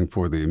was going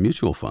for the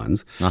mutual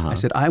funds. I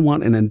said, I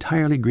want an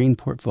entirely green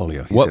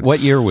portfolio. He said, What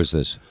year was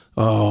this?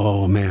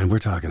 Oh, man, we're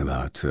talking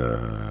about late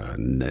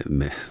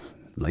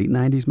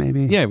 90s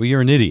maybe? Yeah, well, you're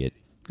an idiot.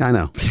 I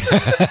know.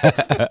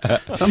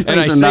 Some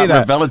things are not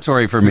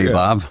revelatory for me,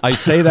 Bob. I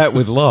say that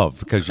with love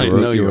because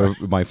you're you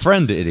my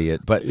friend,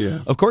 idiot. But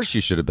of course,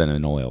 you should have been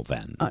in oil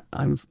then. But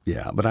I'm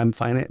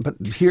fine. But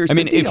here's the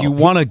deal. if you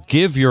want to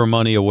give your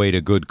money away to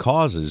good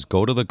causes,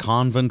 go to the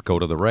convent, go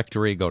to the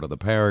rectory, go to the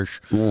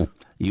parish.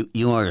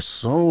 You are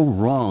so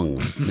wrong,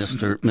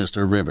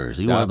 Mr. Rivers.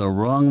 You are the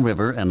wrong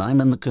river, and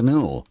I'm in the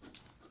canoe.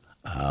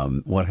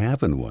 What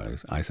happened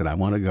was, I said, I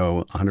want to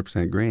go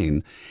 100%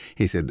 green.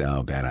 He said,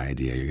 oh, bad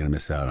idea. You're going to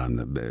miss out on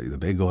the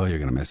big oil. You're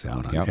going to miss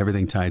out on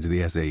everything tied to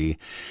the SAE.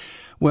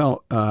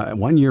 Well,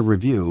 1 year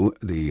review,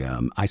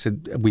 I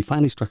said, we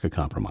finally struck a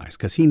compromise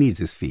because he needs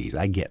his fees.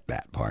 I get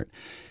that part.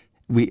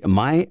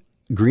 My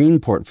green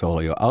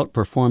portfolio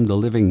outperformed the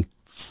living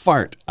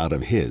fart out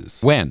of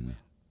his. When?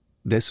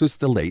 This was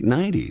the late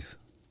 90s.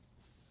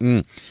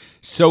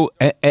 So,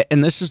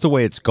 and this is the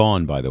way it's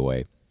gone, by the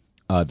way.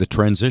 The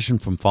transition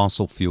from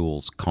fossil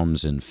fuels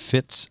comes in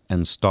fits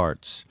and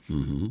starts.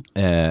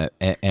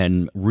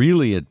 And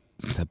really,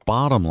 the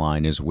bottom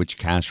line is which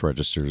cash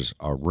registers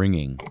are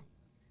ringing.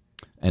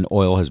 And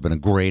oil has been a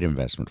great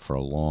investment for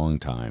a long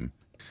time.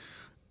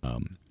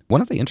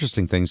 One of the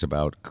interesting things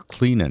about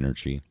clean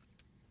energy,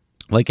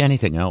 like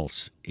anything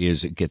else,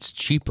 is it gets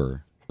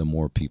cheaper the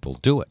more people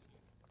do it.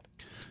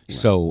 Right.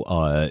 So,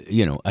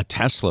 a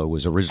Tesla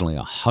was originally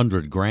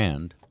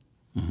 $100,000.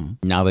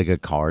 Now they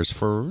get cars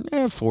for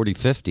 $40,000,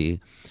 $50,000,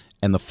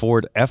 and the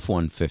Ford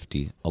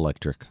F-150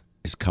 electric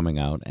is coming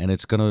out, and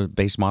it's going to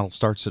base model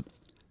starts at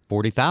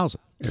 40,000.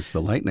 It's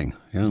the Lightning.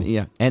 Yeah.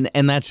 Yeah,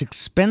 and that's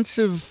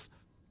expensive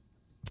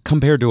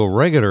compared to a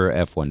regular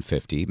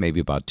F-150, maybe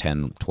about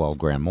 10, 12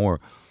 grand more.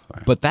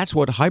 Right. But that's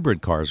what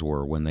hybrid cars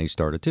were when they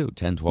started too,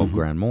 10, 12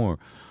 grand more.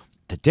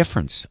 The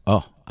difference,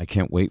 I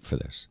can't wait for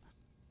this.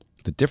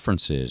 The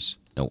difference is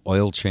no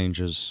oil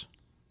changes,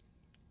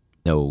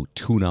 no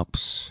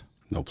tune-ups.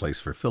 No place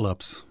for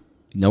fill-ups.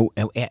 No,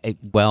 that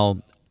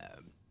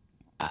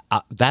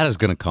is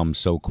going to come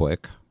so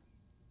quick.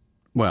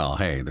 Well,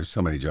 hey, there's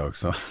so many jokes,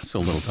 so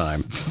little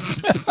time.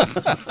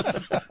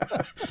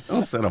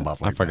 Don't set them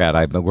up like I forgot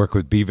I work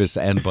with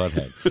Beavis and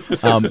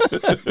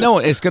Butthead. No,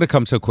 it's going to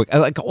come so quick.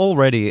 Like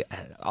already,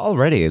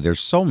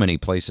 there's so many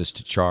places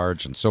to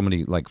charge and so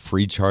many like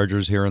free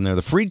chargers here and there.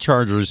 The free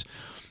chargers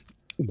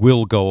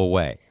will go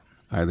away.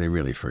 Are they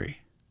really free?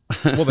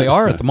 Well, they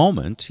are at the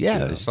moment.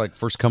 Yeah, it's like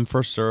first come,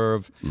 first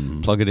serve.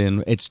 Plug it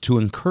in. It's to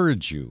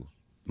encourage you.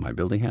 My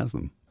building has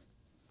them.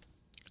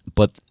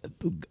 But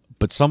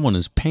someone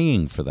is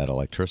paying for that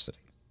electricity.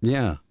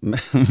 Yeah,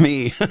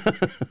 me.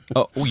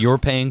 Oh, you're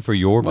paying for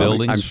your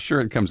buildings? I'm sure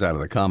it comes out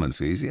of the common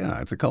fees.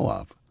 Yeah, it's a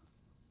co-op.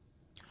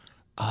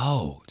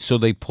 Oh, so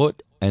they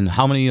put, and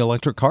how many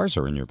electric cars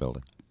are in your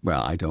building?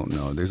 Well, I don't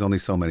know. There's only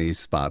so many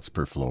spots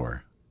per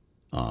floor.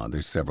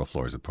 There's several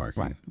floors of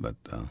parking, right. But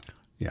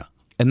yeah.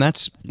 And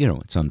that's,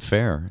 it's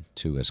unfair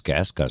to us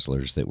gas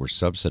guzzlers that we're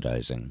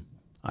subsidizing.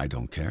 I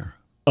don't care.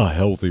 A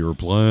healthier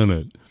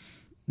planet.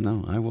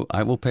 No,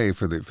 I will pay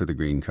for the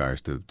green cars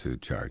to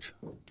charge.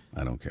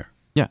 I don't care.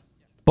 Yeah.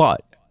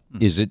 But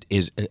is it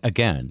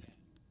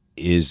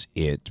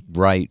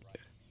right?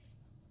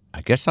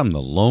 I guess I'm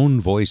the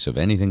lone voice of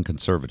anything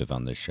conservative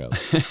on this show,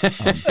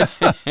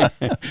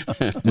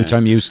 which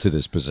I'm used to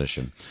this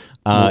position.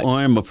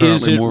 I'm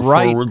apparently more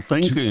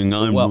forward-thinking.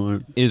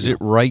 Is it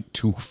right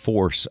to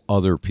force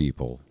other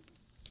people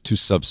to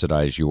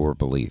subsidize your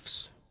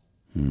beliefs?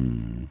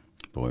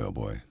 Boy, oh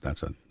boy,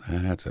 that's a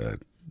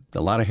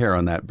lot of hair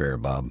on that bear,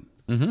 Bob.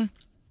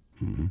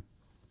 Mm-hmm.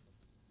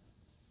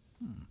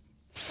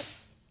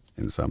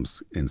 In some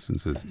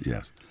instances,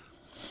 yes.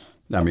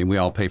 I mean, we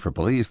all pay for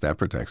police. That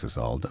protects us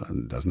all,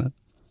 doesn't it?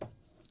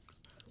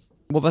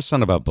 Well, that's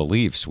not about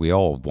beliefs. We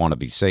all want to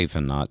be safe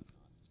and not...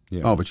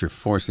 Oh, but you're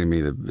forcing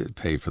me to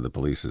pay for the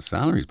police's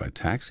salaries by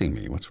taxing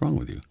me. What's wrong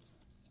with you?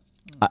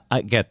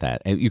 I get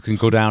that. You can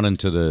go down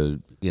into the,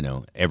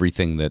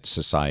 everything that's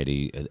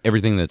society,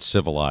 everything that's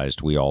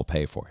civilized, we all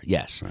pay for.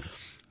 Yes. Right.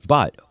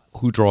 But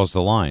who draws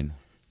the line?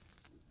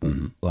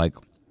 Mm-hmm. Like,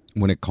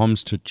 when it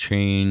comes to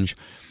change,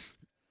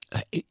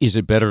 is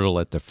it better to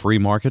let the free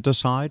market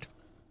decide?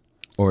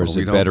 Or is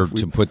it better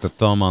to put the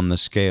thumb on the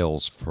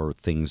scales for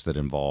things that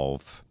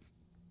involve,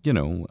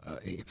 and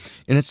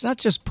it's not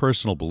just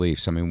personal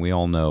beliefs. I mean, we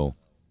all know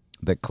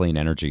that clean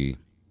energy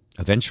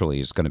eventually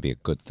is going to be a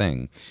good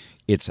thing.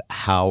 It's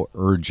how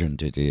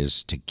urgent it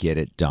is to get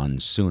it done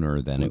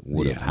sooner than it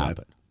would have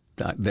happened.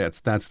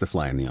 That's the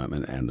fly in the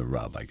ointment and the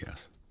rub, I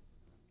guess,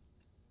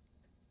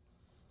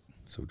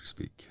 so to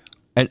speak.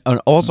 And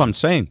all I'm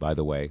saying, by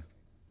the way,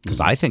 because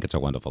I think it's a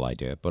wonderful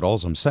idea, but all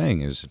I'm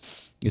saying is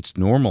it's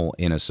normal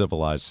in a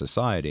civilized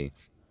society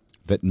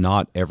that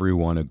not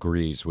everyone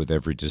agrees with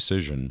every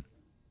decision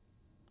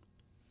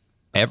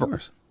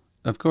ever.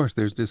 Of course,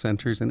 there's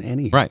dissenters in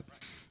any right.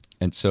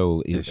 And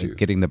so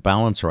getting the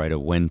balance right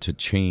of when to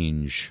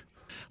change,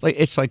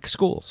 it's like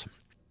schools.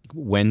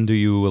 When do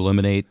you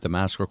eliminate the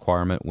mask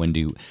requirement?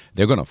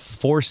 They're going to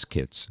force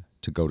kids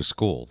to go to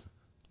school.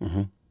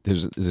 Mm-hmm.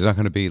 There's not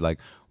going to be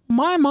like,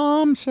 my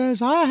mom says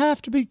I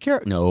have to be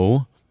careful.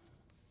 No.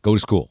 Go to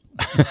school.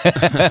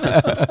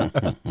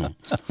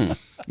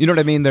 You know what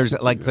I mean? There's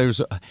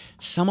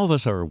some of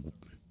us are,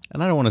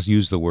 and I don't want to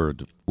use the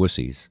word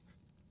wussies,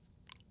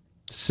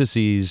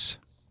 sissies,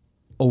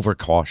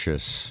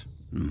 overcautious.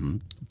 Mm-hmm.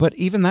 But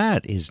even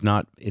that it's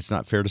not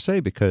fair to say,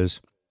 because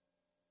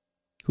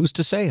who's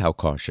to say how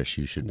cautious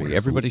you should be?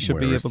 Everybody should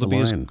be able to be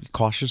as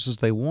cautious as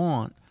they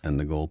want. And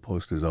the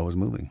goalpost is always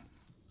moving.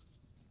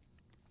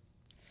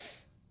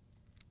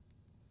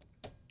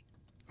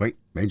 Wait,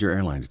 Major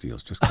Airlines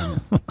deals just came in.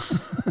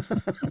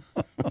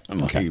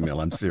 My email,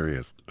 I'm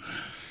serious.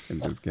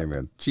 It just came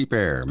in. Cheap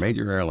Air,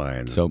 Major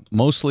Airlines. So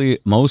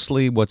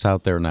mostly what's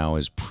out there now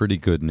is pretty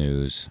good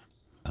news.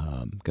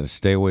 Going to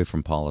stay away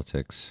from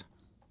politics.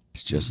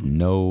 It's just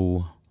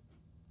no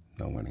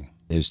winning.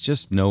 There's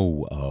just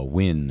no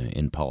win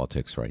in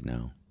politics right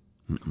now.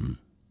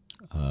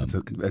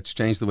 It's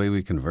changed the way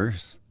we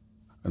converse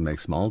and make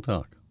small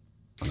talk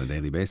on a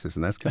daily basis,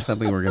 and that's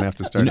something we're going to have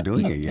to start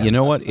doing again. You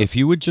know what? If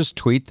you would just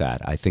tweet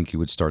that, I think you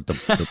would start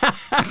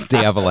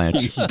the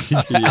avalanche.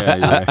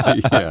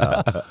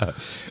 Yeah.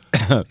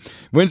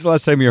 When's the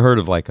last time you heard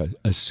of like a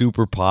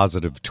super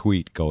positive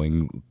tweet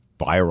going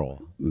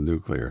viral?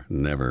 Nuclear,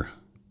 never.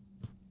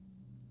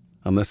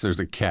 Unless there's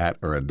a cat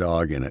or a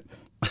dog in it.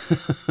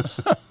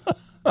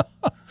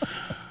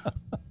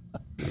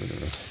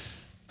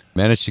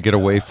 Managed to get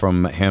away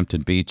from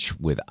Hampton Beach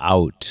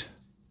without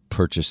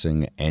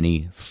purchasing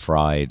any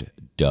fried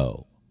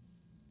dough.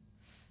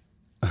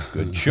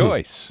 Good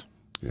choice.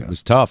 It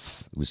was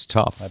tough. It was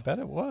tough. I bet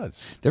it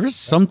was. There is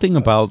something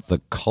about the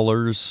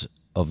colors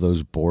of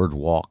those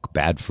boardwalk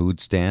bad food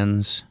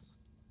stands.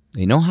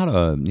 They know how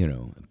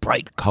to,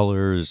 bright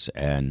colors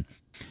and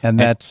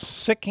that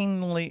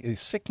sickeningly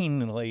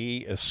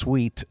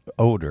sweet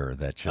odor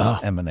that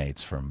just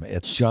emanates from it.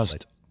 it's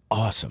just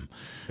awesome.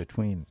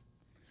 Between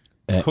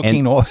And-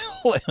 cooking oil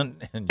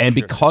and And sugar.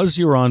 because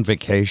you're on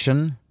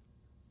vacation,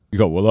 you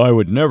go, well, I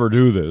would never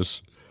do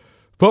this,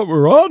 but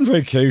we're on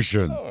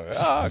vacation.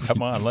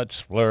 Come on, let's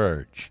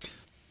splurge.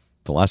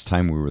 The last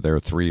time we were there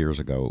 3 years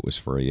ago, it was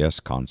for a Yes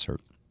concert.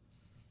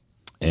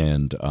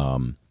 And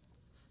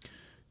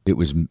it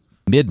was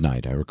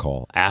midnight, I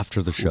recall,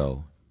 after the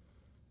show.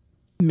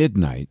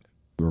 Midnight.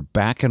 We were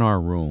back in our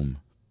room.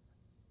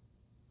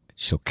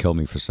 She'll kill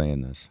me for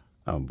saying this.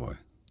 Oh, boy.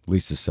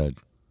 Lisa said,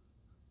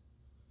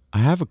 I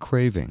have a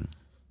craving.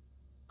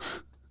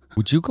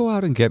 Would you go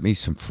out and get me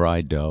some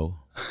fried dough?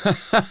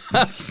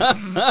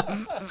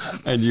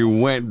 And you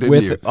went,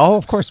 didn't you? Oh,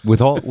 of course, with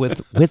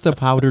the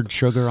powdered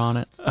sugar on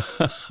it.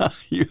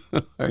 You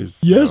are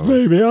so... Yes,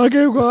 baby. I'll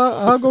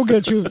go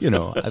get you.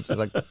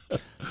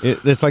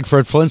 It's like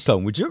Fred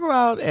Flintstone. Would you go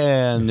out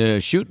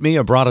and shoot me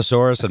a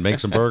brontosaurus and make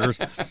some burgers?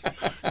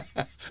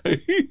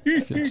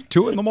 It's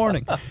 2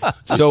 a.m.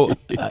 So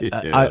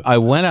I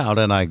went out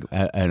and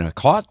I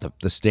caught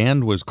the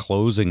stand was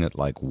closing at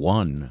like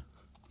 1.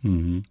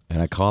 Mm-hmm.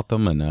 And I caught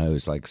them and I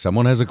was like,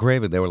 someone has a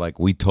craving. They were like,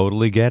 we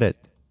totally get it.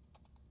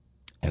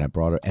 And I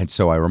brought her. And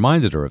so I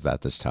reminded her of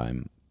that this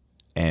time.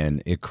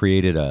 And it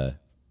created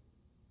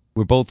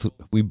we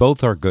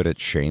both are good at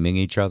shaming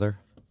each other.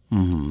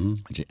 Mm-hmm.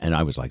 And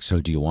I was like,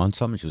 so do you want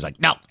something? She was like,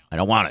 no, I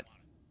don't want it.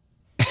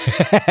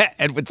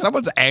 And when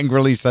someone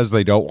angrily says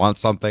they don't want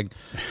something,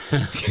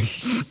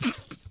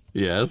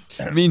 Yes.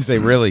 it means they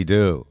really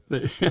do.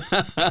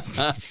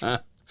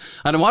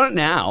 I don't want it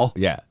now.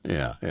 Yeah.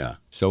 Yeah.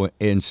 So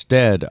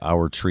instead,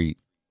 our treat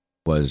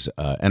was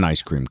an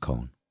ice cream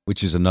cone,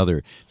 which is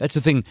that's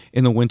the thing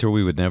in the winter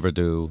we would never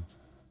do.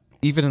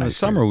 Even in the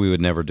summer we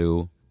would never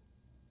do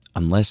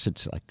unless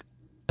it's like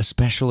a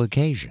special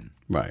occasion.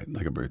 Right,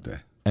 like a birthday.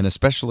 And a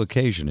special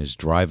occasion is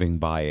driving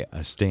by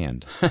a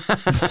stand.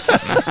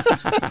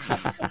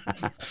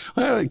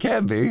 Well, it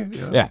can be.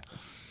 Yeah.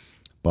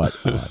 But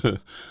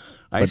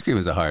Ice cream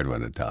is a hard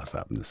one to toss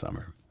up in the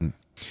summer.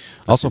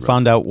 also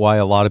found out why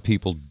a lot of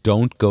people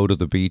don't go to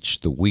the beach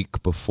the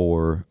week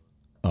before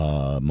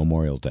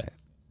Memorial Day.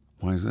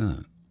 Why is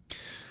that?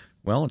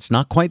 Well, it's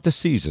not quite the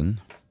season,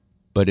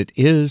 but it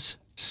is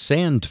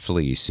sand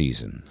flea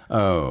season.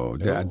 Oh,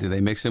 do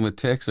they mix in with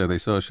ticks? Are they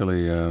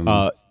socially...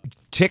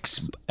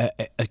 Ticks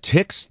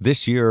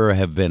this year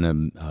have been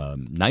a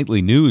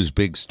nightly news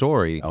big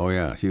story Oh,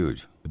 yeah,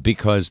 huge.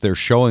 because they're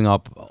showing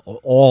up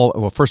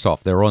first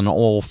off, they're on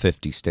all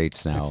 50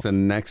 states now. It's the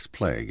next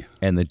plague.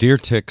 And the deer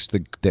ticks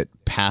that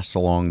pass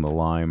along the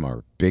Lime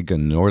are big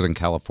in Northern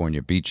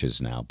California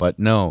beaches now. But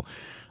no,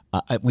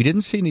 we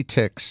didn't see any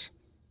ticks.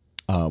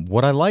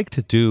 What I like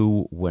to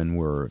do when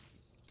we're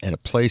at a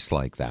place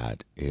like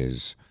that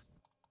is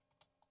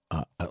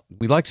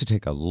we like to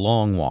take a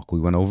long walk. We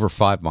went over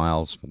 5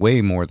 miles,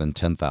 way more than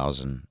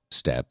 10,000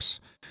 steps.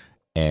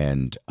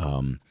 And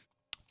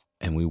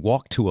we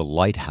walked to a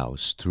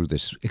lighthouse through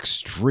this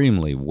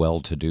extremely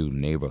well-to-do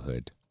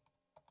neighborhood.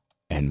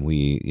 And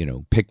we,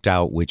 picked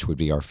out which would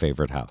be our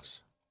favorite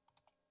house.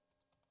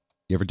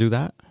 You ever do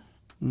that?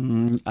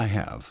 I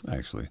have,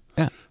 actually.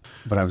 Yeah.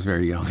 But I was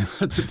very young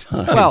at the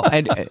time. Well,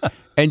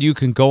 and you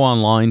can go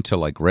online to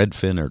like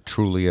Redfin or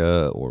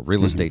Trulia or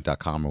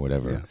realestate.com or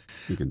whatever. Yeah,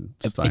 you can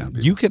spy on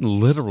people. You can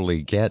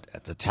literally get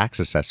the tax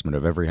assessment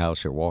of every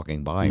house you're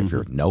walking by if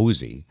you're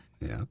nosy,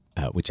 Yeah.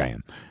 which I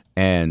am.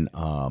 And,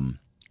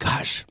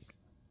 gosh,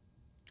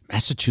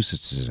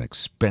 Massachusetts is an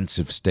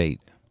expensive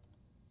state.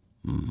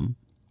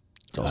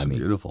 It's also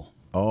beautiful.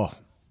 Oh,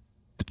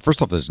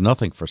 first off, there's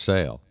nothing for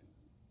sale.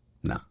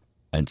 No.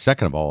 And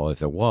second of all, if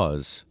there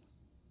was,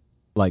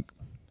 like,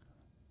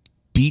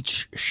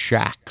 beach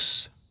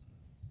shacks,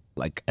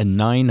 like a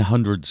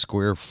 900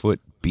 square foot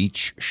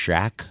beach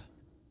shack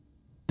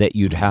that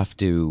you'd have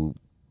to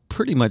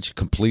pretty much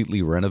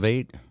completely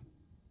renovate,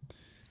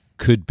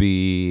 could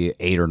be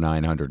 $800,000 or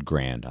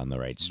 $900,000 on the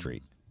right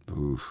street.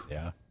 Oof.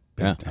 Yeah.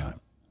 Yeah.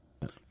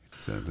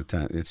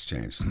 It's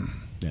changed.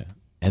 Yeah.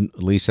 And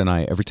Lisa and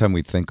I, every time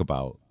we think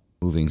about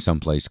moving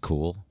someplace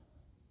cool,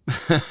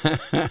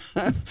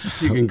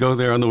 So you can go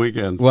there on the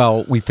weekends.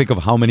 well, we think of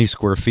how many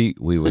square feet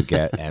we would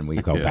get, and we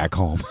go back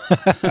home.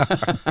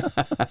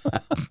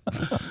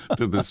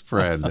 To the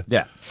spread.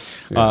 Yeah.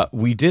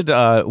 We did.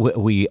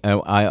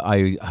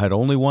 I had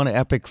only one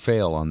epic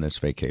fail on this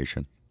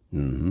vacation.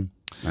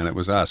 And it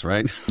was us,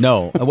 right?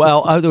 No.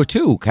 Well, there were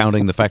two,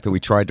 counting the fact that we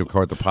tried to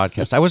record the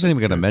podcast. I wasn't even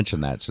going to mention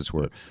that since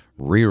we're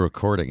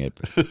re-recording it.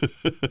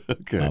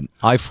 Okay.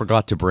 I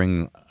forgot to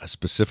bring a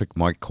specific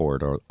mic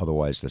cord, or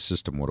otherwise the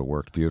system would have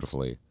worked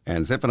beautifully.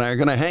 And Zip and I are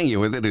going to hang you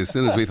with it as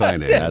soon as we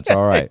find it. That's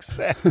all right.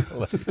 Exactly.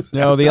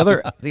 No, the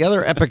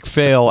other epic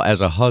fail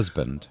as a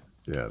husband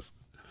Yes.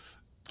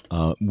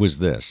 was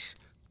this.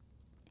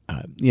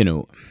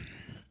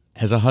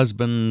 As a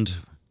husband,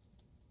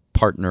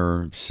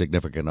 partner,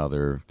 significant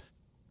other,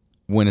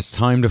 when it's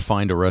time to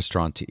find a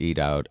restaurant to eat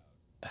out,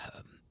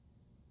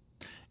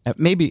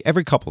 maybe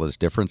every couple is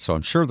different, so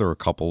I'm sure there are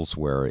couples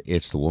where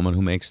it's the woman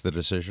who makes the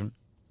decision.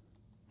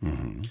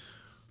 Mm-hmm.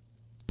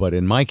 But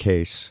in my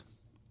case,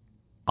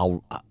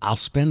 I'll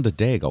spend a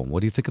day going,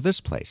 what do you think of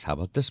this place? How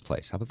about this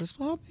place? How about this?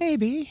 Well,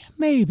 maybe.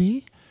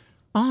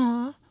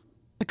 I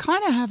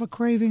kind of have a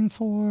craving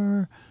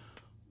for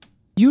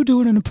you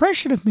doing an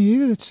impression of me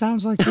that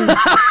sounds like you're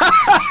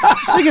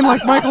singing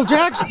like Michael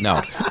Jackson.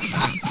 No.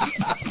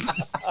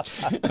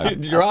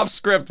 You're off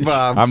script,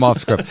 Bob. I'm off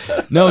script.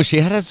 No, she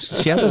had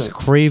this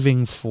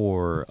craving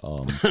for.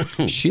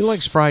 She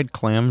likes fried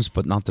clams,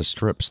 but not the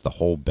strips, the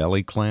whole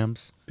belly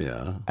clams.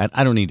 Yeah. And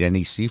I don't eat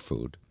any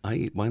seafood. I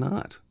eat. Why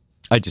not?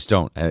 I just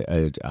don't.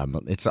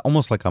 It's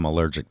almost like I'm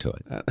allergic to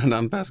it. And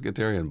I'm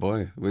pescatarian,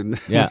 boy.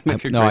 Yeah.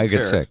 No, I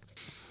get sick.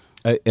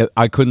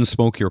 I couldn't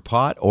smoke your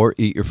pot or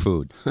eat your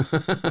food.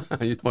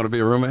 You want to be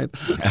a roommate?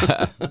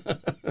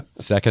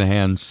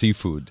 Secondhand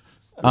seafood.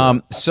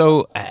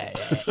 So,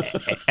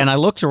 and I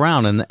looked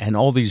around and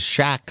all these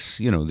shacks,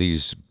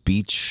 these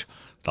beach,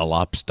 the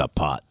lobster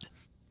pot,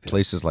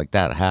 places like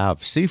that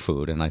have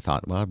seafood. And I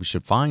thought, well, we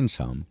should find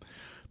some.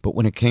 But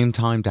when it came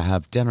time to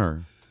have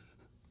dinner,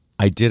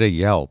 I did a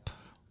Yelp.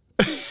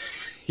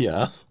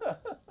 Yeah.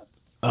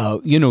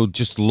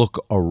 Just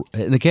look.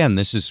 And again,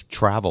 this is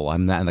travel.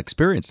 I'm not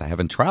experienced. I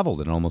haven't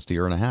traveled in almost a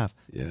year and a half.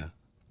 Yeah.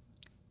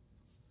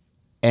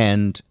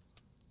 And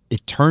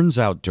it turns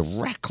out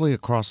directly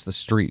across the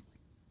street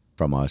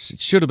from us, it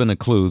should have been a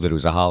clue that it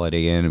was a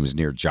Holiday Inn. It was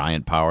near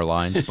giant power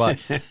lines, but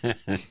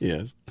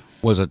yes,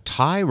 was a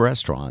Thai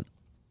restaurant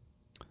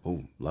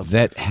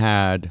that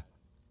had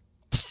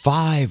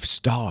 5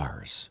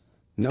 stars.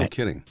 No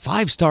kidding.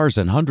 5 stars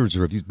and hundreds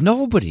of reviews.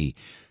 Nobody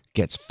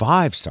gets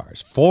 5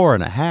 stars,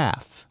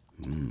 4.5.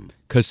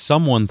 Because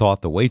someone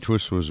thought the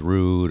waitress was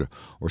rude,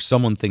 or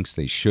someone thinks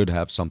they should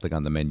have something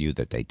on the menu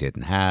that they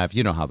didn't have.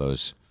 You know how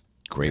those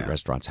great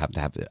restaurants have to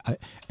have it.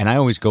 And I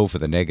always go for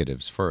the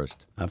negatives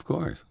first. Of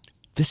course.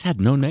 This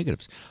had no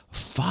negatives.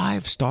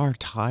 5-star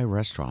Thai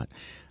restaurant.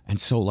 And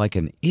so, like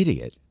an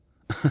idiot,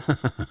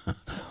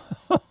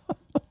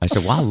 I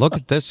said, wow, look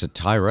at this, a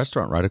Thai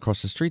restaurant right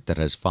across the street that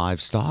has 5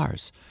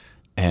 stars.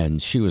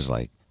 And she was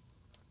like,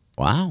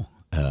 wow,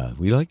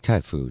 we like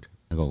Thai food.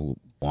 I go,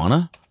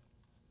 wanna?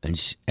 And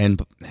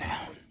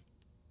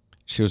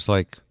she was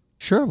like,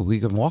 sure, we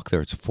can walk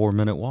there. It's a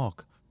 4-minute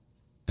walk.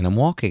 And I'm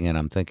walking and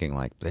I'm thinking,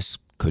 like, this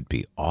could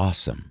be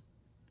awesome.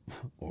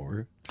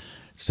 Or?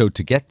 So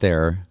to get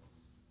there,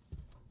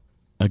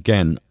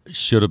 again,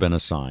 should have been a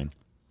sign.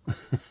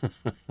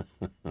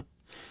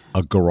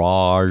 A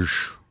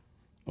garage.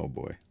 Oh,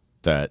 boy.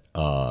 That,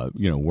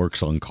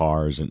 works on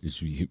cars and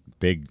it's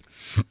big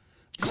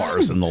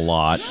cars in the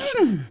lot.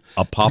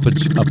 A Papa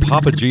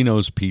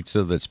Gino's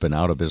pizza that's been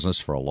out of business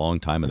for a long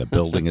time and the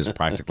building is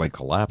practically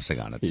collapsing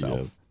on itself.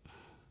 Yes.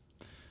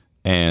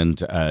 And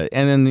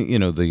then,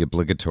 the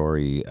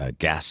obligatory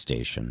gas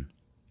station.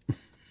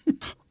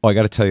 Oh, I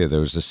got to tell you, there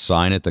was this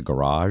sign at the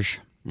garage.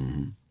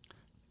 Mm-hmm.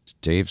 It's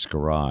Dave's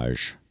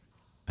Garage.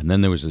 And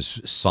then there was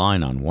this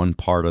sign on one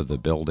part of the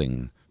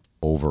building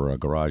over a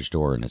garage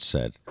door, and it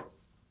said,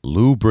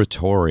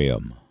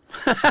 Lubratorium.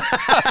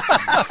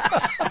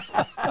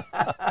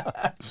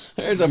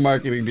 There's a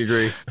marketing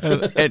degree.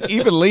 And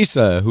even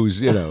Lisa,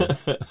 who's,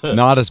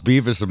 not as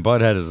Beavis and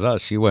Butthead as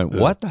us, she went,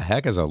 what the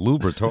heck is a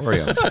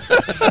Lubratorium?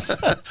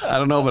 I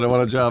don't know, but I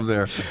want a job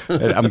there.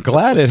 And I'm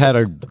glad it had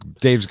a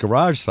Dave's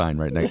Garage sign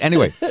right now.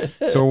 Anyway,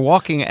 so we're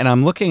walking, and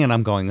I'm looking, and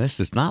I'm going, this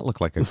does not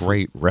look like a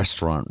great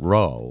restaurant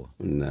row.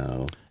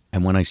 No.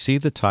 And when I see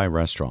the Thai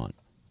restaurant,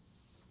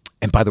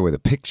 and by the way, the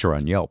picture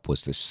on Yelp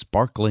was this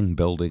sparkling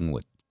building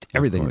with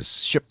everything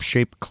was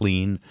ship-shape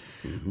clean.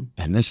 Mm-hmm.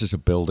 And this is a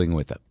building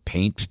with a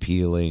paint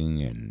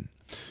peeling and,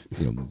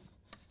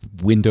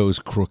 windows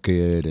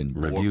crooked and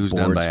reviews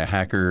boards done by a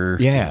hacker.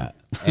 Yeah.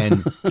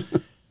 And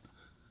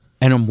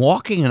I'm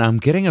walking and I'm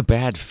getting a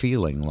bad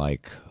feeling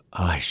like,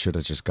 I should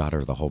have just got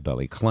her the whole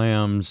belly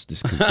clams.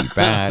 This could be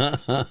bad.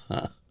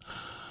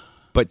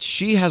 But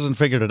she hasn't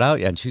figured it out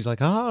yet. And she's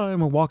like, oh,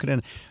 I'm walking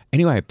in.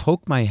 Anyway, I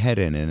poked my head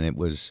in and it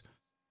was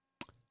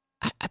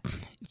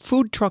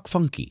food truck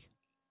funky.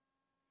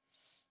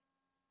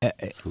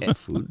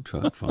 Food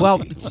truck funky.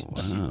 Well,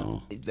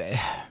 wow.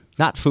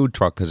 Not food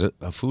truck, because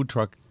a food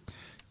truck,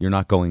 you're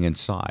not going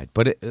inside.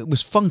 But it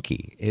was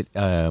funky.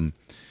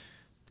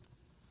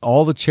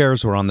 All the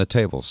chairs were on the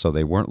table, so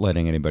they weren't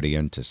letting anybody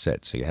in to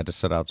sit. So you had to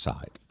sit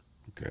outside.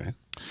 Okay.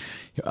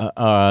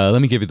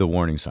 Let me give you the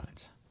warning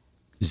signs.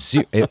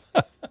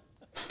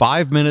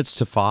 5 minutes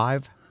to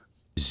 5,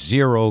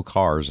 0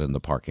 cars in the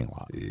parking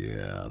lot.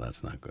 Yeah,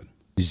 that's not good.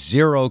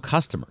 0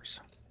 customers.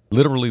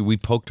 Literally, we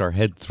poked our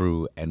head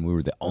through, and we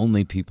were the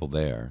only people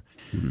there.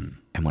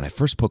 And when I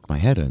first poked my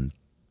head in,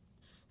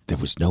 there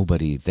was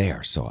nobody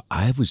there. So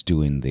I was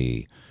doing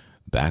the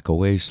back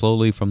away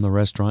slowly from the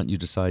restaurant you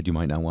decide you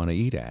might not want to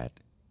eat at.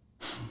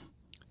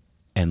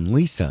 And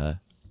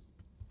Lisa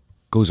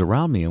goes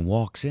around me and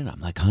walks in. I'm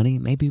like, honey,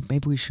 maybe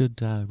we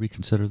should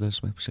reconsider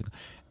this. Maybe we should.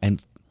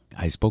 And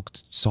I spoke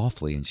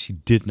softly, and she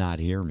did not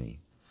hear me.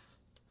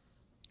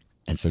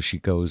 And so she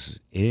goes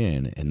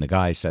in, and the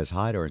guy says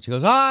hi to her, and she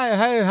goes, "Hi,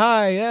 hey,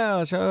 hi,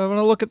 yeah. So I'm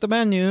gonna look at the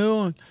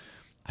menu." And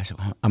I said,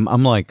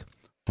 "I'm like,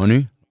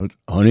 honey, let's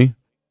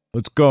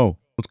go.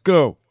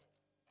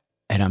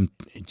 And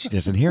she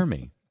doesn't hear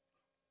me.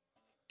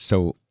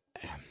 So,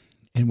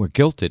 and we're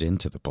guilted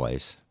into the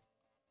place.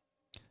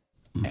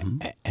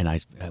 And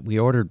we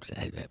ordered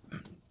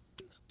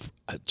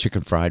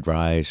chicken fried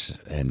rice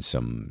and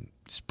some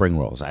spring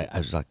rolls. I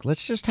was like,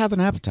 let's just have an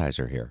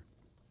appetizer here.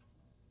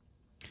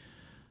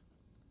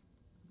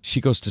 She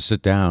goes to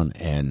sit down,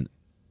 and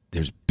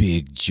there's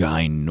big,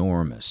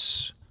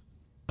 ginormous,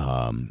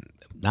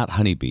 not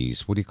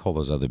honeybees. What do you call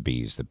those other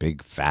bees? The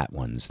big, fat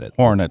ones that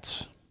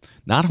Hornets.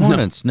 Not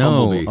hornets.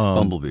 No,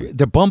 Bumblebees.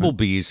 They're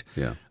bumblebees.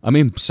 Yeah. I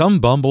mean, some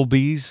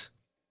bumblebees.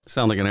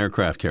 Sound like an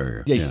aircraft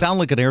carrier. They sound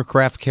like an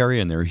aircraft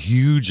carrier, and they're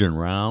huge and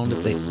round.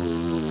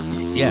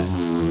 Yeah.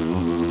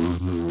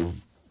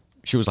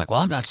 She was like, "Well,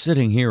 I'm not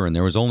sitting here," and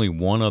there was only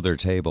one other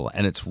table,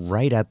 and it's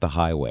right at the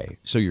highway.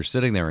 So you're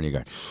sitting there, and you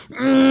go,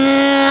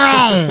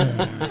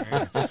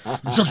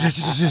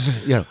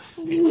 you know.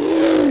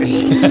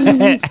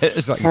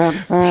 It's like,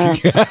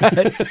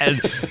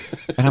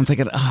 and I'm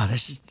thinking,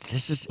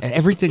 this is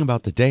everything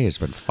about the day has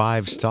been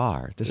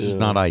 5-star. This is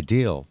not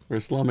ideal. We're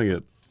slumming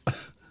it.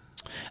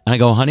 And I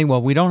go, "Honey,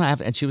 well, we don't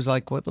have," and she was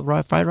like, "What, the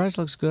fried rice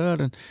looks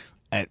good."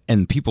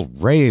 And people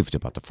raved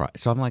about the fried.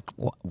 So I'm like,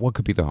 what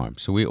could be the harm?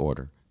 So we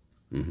order.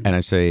 And I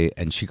say,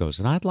 and she goes,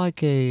 "And I'd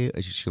like she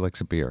likes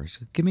a beer." She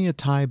said, "Give me a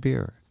Thai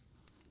beer."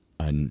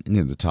 And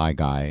the Thai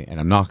guy, and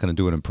I'm not going to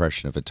do an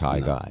impression of a Thai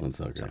guy. That's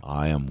okay. So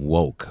I am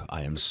woke.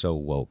 I am so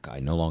woke. I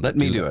no longer Let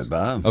me do this. it,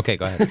 Bob. Okay,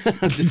 go ahead.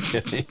 Just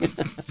kidding.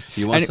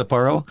 You want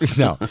Sapporo?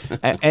 No.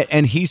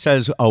 And he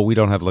says, "Oh, we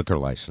don't have liquor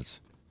license."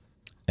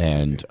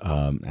 And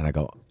I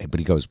go, but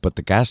he goes, "But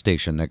the gas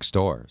station next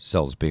door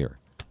sells beer."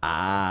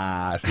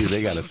 See,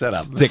 they got a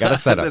setup. They got a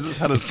setup. This is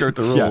how to skirt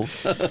the rules.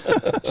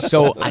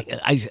 So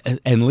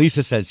and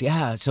Lisa says,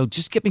 "Yeah, so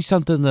just get me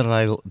something that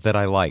I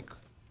like."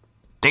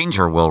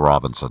 Danger, Will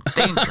Robinson.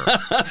 Danger.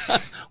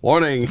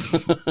 Warning.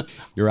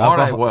 Your All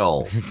right,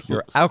 Will.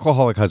 Your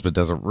alcoholic husband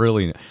doesn't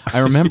really. I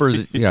remember,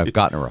 I've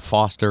gotten her a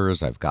Foster's.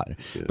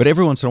 But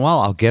every once in a while,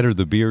 I'll get her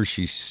the beer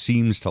she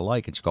seems to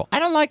like, and she'll go, "I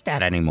don't like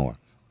that anymore."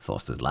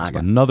 Foster's Lager.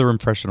 Another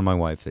impression of my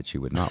wife that she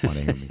would not want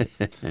to hear me.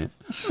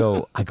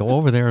 So I go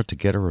over there to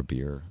get her a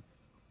beer,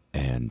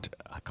 and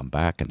I come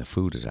back, and the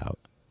food is out.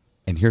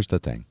 And here's the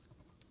thing.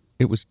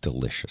 It was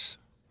delicious.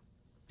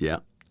 Yeah.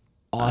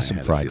 Awesome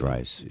had a fried feeling.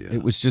 rice. Yeah.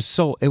 It was just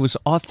it was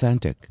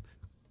authentic.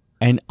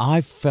 And I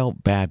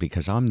felt bad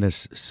because I'm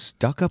this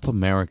stuck-up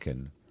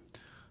American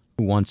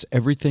who wants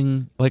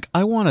everything. Like,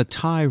 I want a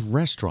Thai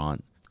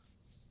restaurant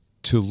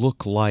to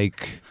look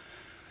like,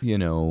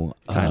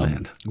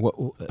 Thailand.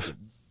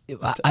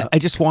 I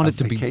just want it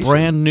to be vacation.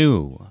 brand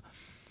new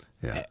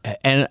Yeah.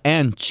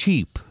 and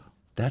cheap.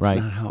 That's right.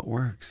 not how it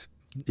works.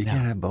 You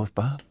can't have both,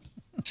 Bob.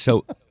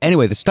 So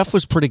anyway, the stuff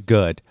was pretty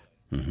good.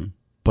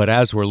 But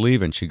as we're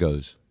leaving, she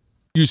goes,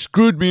 "You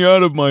screwed me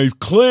out of my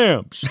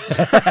clams." You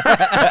can't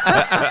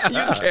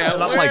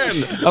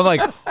win. I'm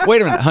like,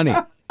 "Wait a minute, honey.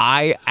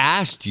 I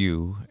asked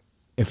you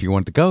if you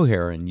wanted to go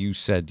here, and you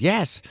said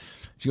yes."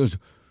 She goes,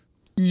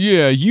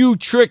 "Yeah, you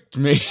tricked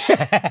me."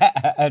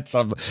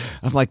 So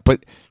I'm like,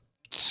 "But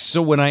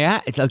so when I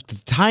ask, it's like the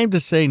time to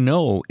say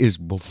no is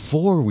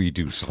before we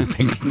do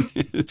something."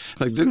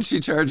 Like, didn't she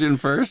charge in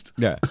first?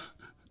 Yeah.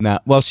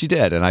 Well, she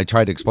did, and I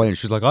tried to explain.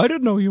 She's like, "I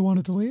didn't know you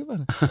wanted to leave." I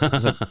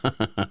was like,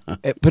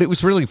 but it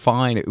was really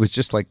fine. It was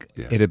just like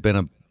it had been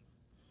an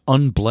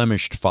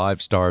unblemished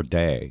 5-star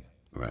day,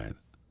 Right.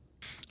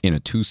 in a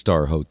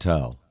 2-star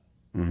hotel.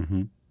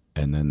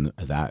 And then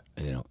that,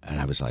 and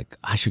I was like,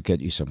 "I should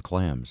get you some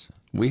clams."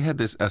 We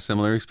had a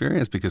similar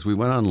experience because we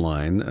went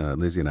online.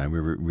 Lizzie and I, we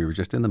were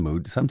just in the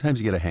mood. Sometimes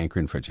you get a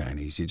hankering for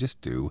Chinese. You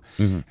just do,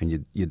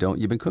 and you don't.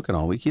 You've been cooking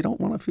all week. You don't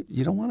want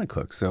to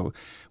cook. So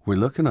we're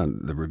looking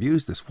on the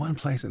reviews. This one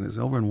place, and it's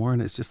over in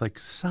Warren. It's just like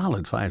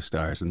solid 5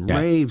 stars and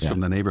raves from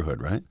the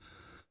neighborhood, right?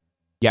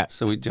 Yeah.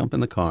 So we jump in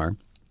the car, and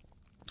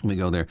we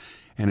go there,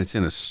 and it's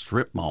in a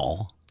strip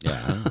mall.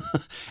 Yeah.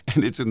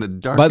 And it's in the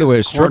darkest By the way,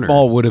 a corner. strip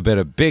mall would have been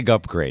a big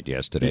upgrade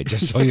yesterday,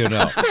 just so you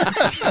know.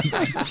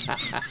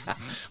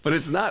 But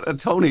it's not a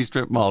Tony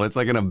strip mall. It's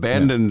like an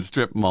abandoned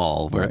strip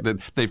mall where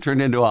they've turned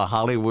into a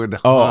Hollywood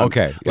haunt,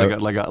 okay.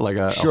 like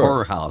a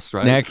horror house,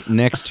 right?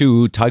 Next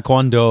to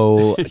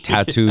Taekwondo,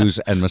 tattoos,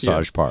 and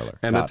massage parlor.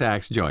 And a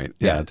tax joint,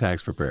 a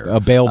tax preparer, A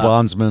bail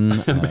bondsman.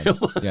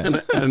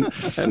 and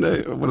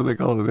what do they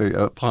call it?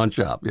 A pawn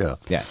shop, yeah.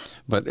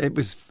 But it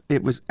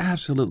was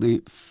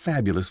absolutely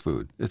fabulous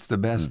food. It's the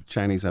best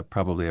Chinese I've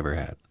probably ever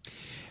had.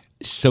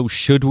 So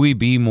should we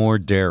be more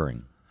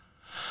daring?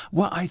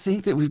 Well, I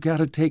think that we've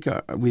got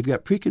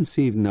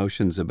preconceived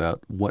notions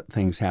about what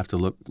things have to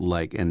look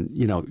like, and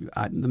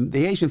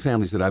the Asian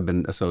families that I've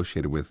been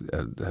associated with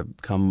have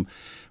come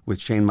with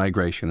chain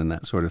migration and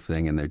that sort of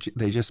thing, and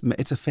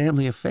it's a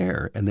family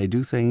affair, and they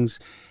do things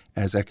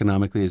as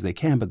economically as they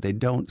can, but they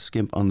don't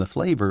skimp on the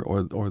flavor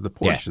or the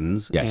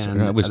portions. Yes.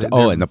 And, It was, they're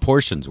and the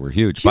portions were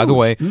huge. By the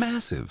way,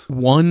 massive.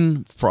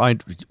 one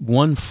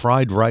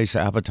fried rice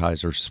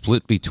appetizer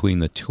split between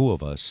the two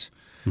of us,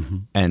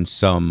 and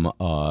some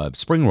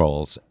spring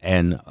rolls,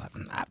 and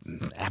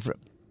after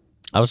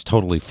I was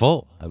totally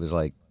full. I was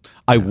like,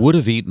 I would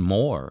have eaten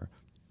more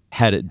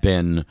had it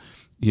been,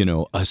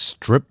 a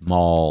strip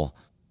mall.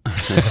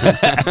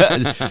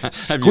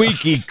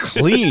 Squeaky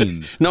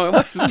clean. No, it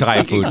wasn't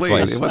Thai squeaky food clean.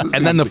 place. It wasn't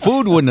And then the squeaky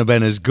food wouldn't have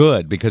been as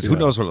good because who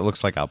knows what it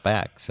looks like out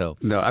back. So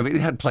No, I mean,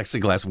 it had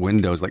plexiglass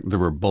windows, like they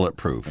were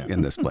bulletproof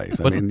in this place.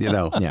 I mean,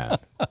 yeah.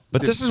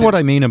 But this is what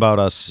I mean about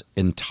us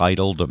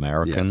entitled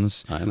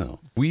Americans. Yes, I know.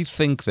 We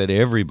think that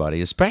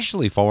everybody,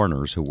 especially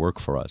foreigners who work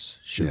for us,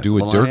 should Yes, do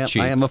it well, dirt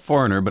cheap. I am a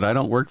foreigner, but I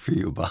don't work for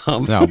you,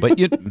 Bob. No, but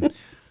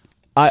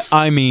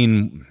I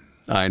mean,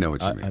 I know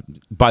what you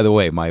mean. by the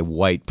way, my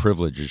white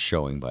privilege is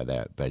showing by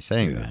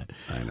saying that.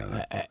 I know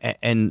that.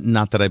 And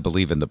not that I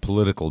believe in the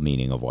political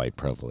meaning of white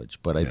privilege,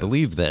 but I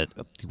believe that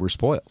we're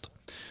spoiled.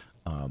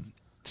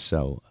 Is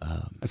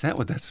that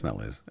what that smell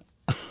is?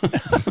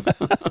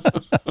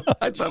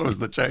 I thought it was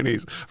the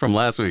Chinese from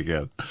last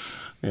weekend.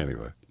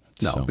 Anyway.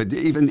 No, but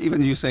even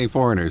you saying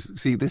foreigners,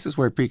 see, this is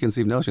where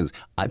preconceived notions.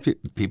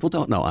 People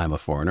don't know I'm a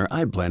foreigner.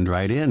 I blend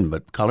right in,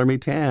 but color me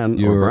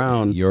tan or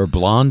brown. You're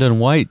blonde and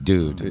white,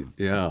 dude.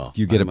 Yeah.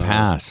 You get a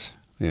pass.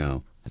 Yeah.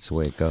 That's the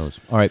way it goes.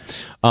 All right.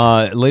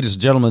 Ladies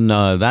and gentlemen,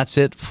 that's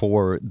it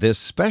for this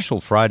special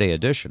Friday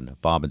edition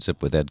of Bob and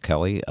Zip with Ed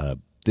Kelly.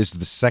 This is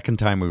the second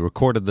time we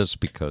recorded this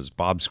because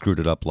Bob screwed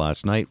it up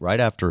last night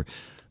right after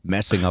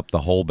messing up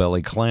the whole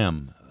belly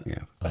clam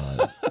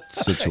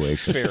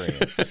situation.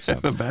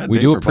 So, we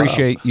do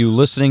appreciate you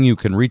listening. You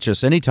can reach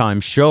us anytime,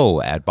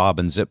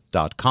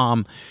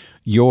 show@bobandzip.com.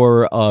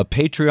 Your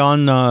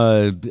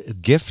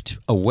Patreon gift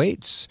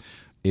awaits.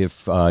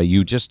 If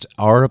you just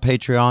are a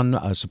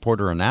Patreon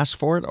supporter and ask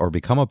for it, or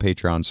become a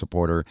Patreon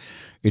supporter,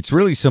 it's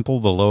really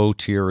simple. The low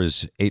tier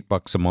is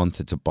 $8 a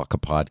month. It's $1 a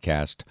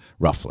podcast,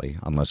 roughly,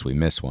 unless we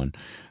miss one,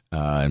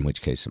 in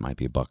which case it might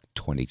be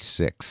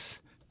 $1.26.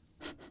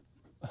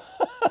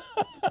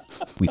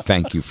 We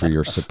thank you for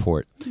your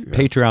support. Yes.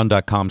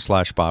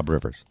 Patreon.com/Bob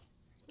Rivers.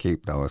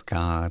 Keep those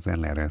cards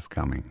and letters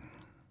coming.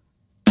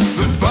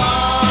 The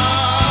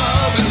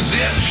Bob and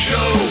Zip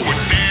Show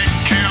with Ed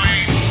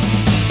Kelly.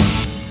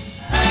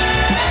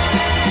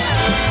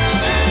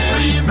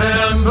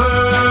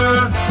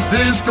 Remember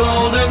this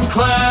golden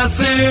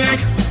classic.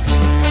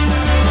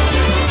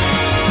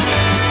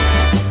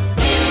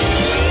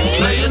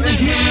 Playing the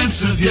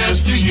hits of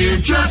yesteryear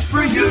just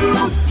for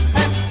you.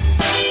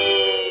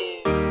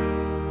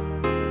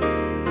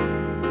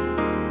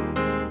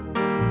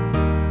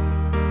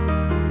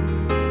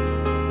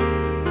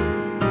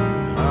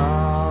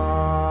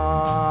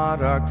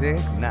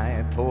 Arctic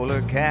night,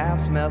 polar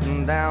caps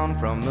melting down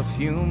from the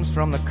fumes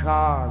from the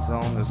cars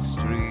on the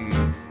street.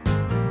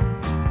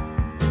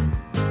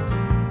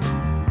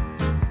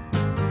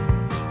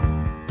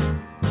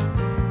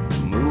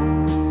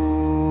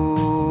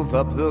 Move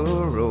up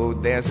the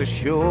road, there's a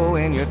show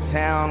in your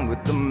town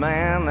with the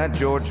man that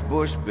George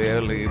Bush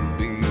barely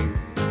beat.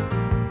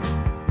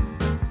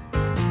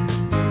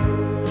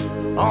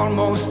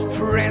 Almost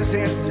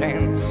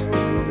president,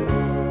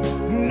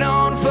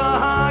 known for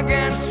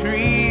hugging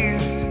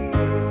trees.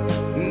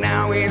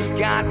 Now he's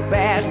got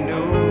bad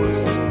news.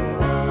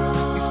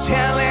 He's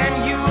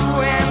telling you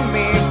and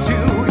me to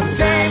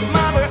save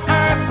Mother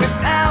Earth with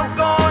Al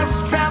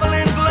Gore's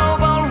traveling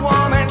global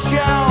warming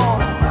show.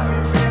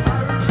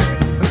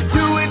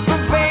 Do it for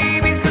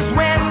babies, cause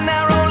when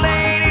they're old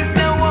ladies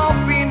there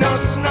won't be no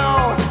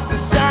snow. The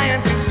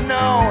scientists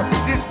know,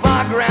 this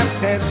bar graph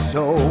says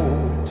so.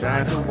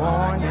 Trying to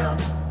warn you,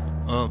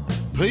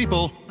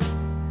 people,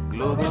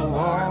 global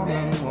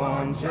warming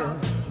warns you.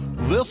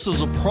 This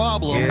is a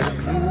problem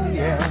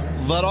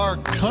that our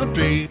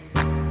country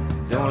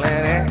don't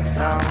let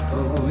Exxon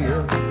fool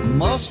you.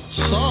 Must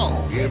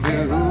solve. It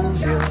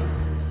behooves you.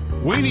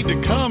 We need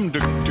to come to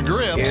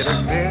grips. Get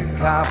a big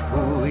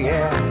carpool,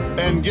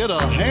 and get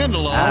a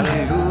handle on.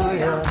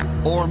 Hallelujah.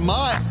 Or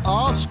my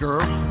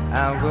Oscar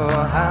I'll go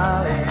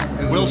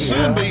hallelujah. Will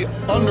soon be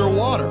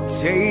underwater.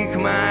 Take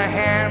my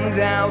hand,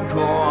 Al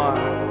Gore.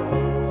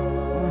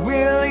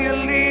 Will you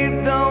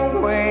lead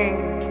the way?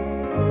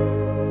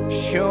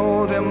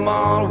 Show them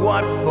all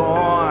what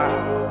for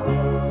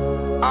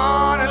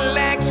on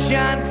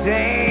election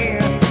day.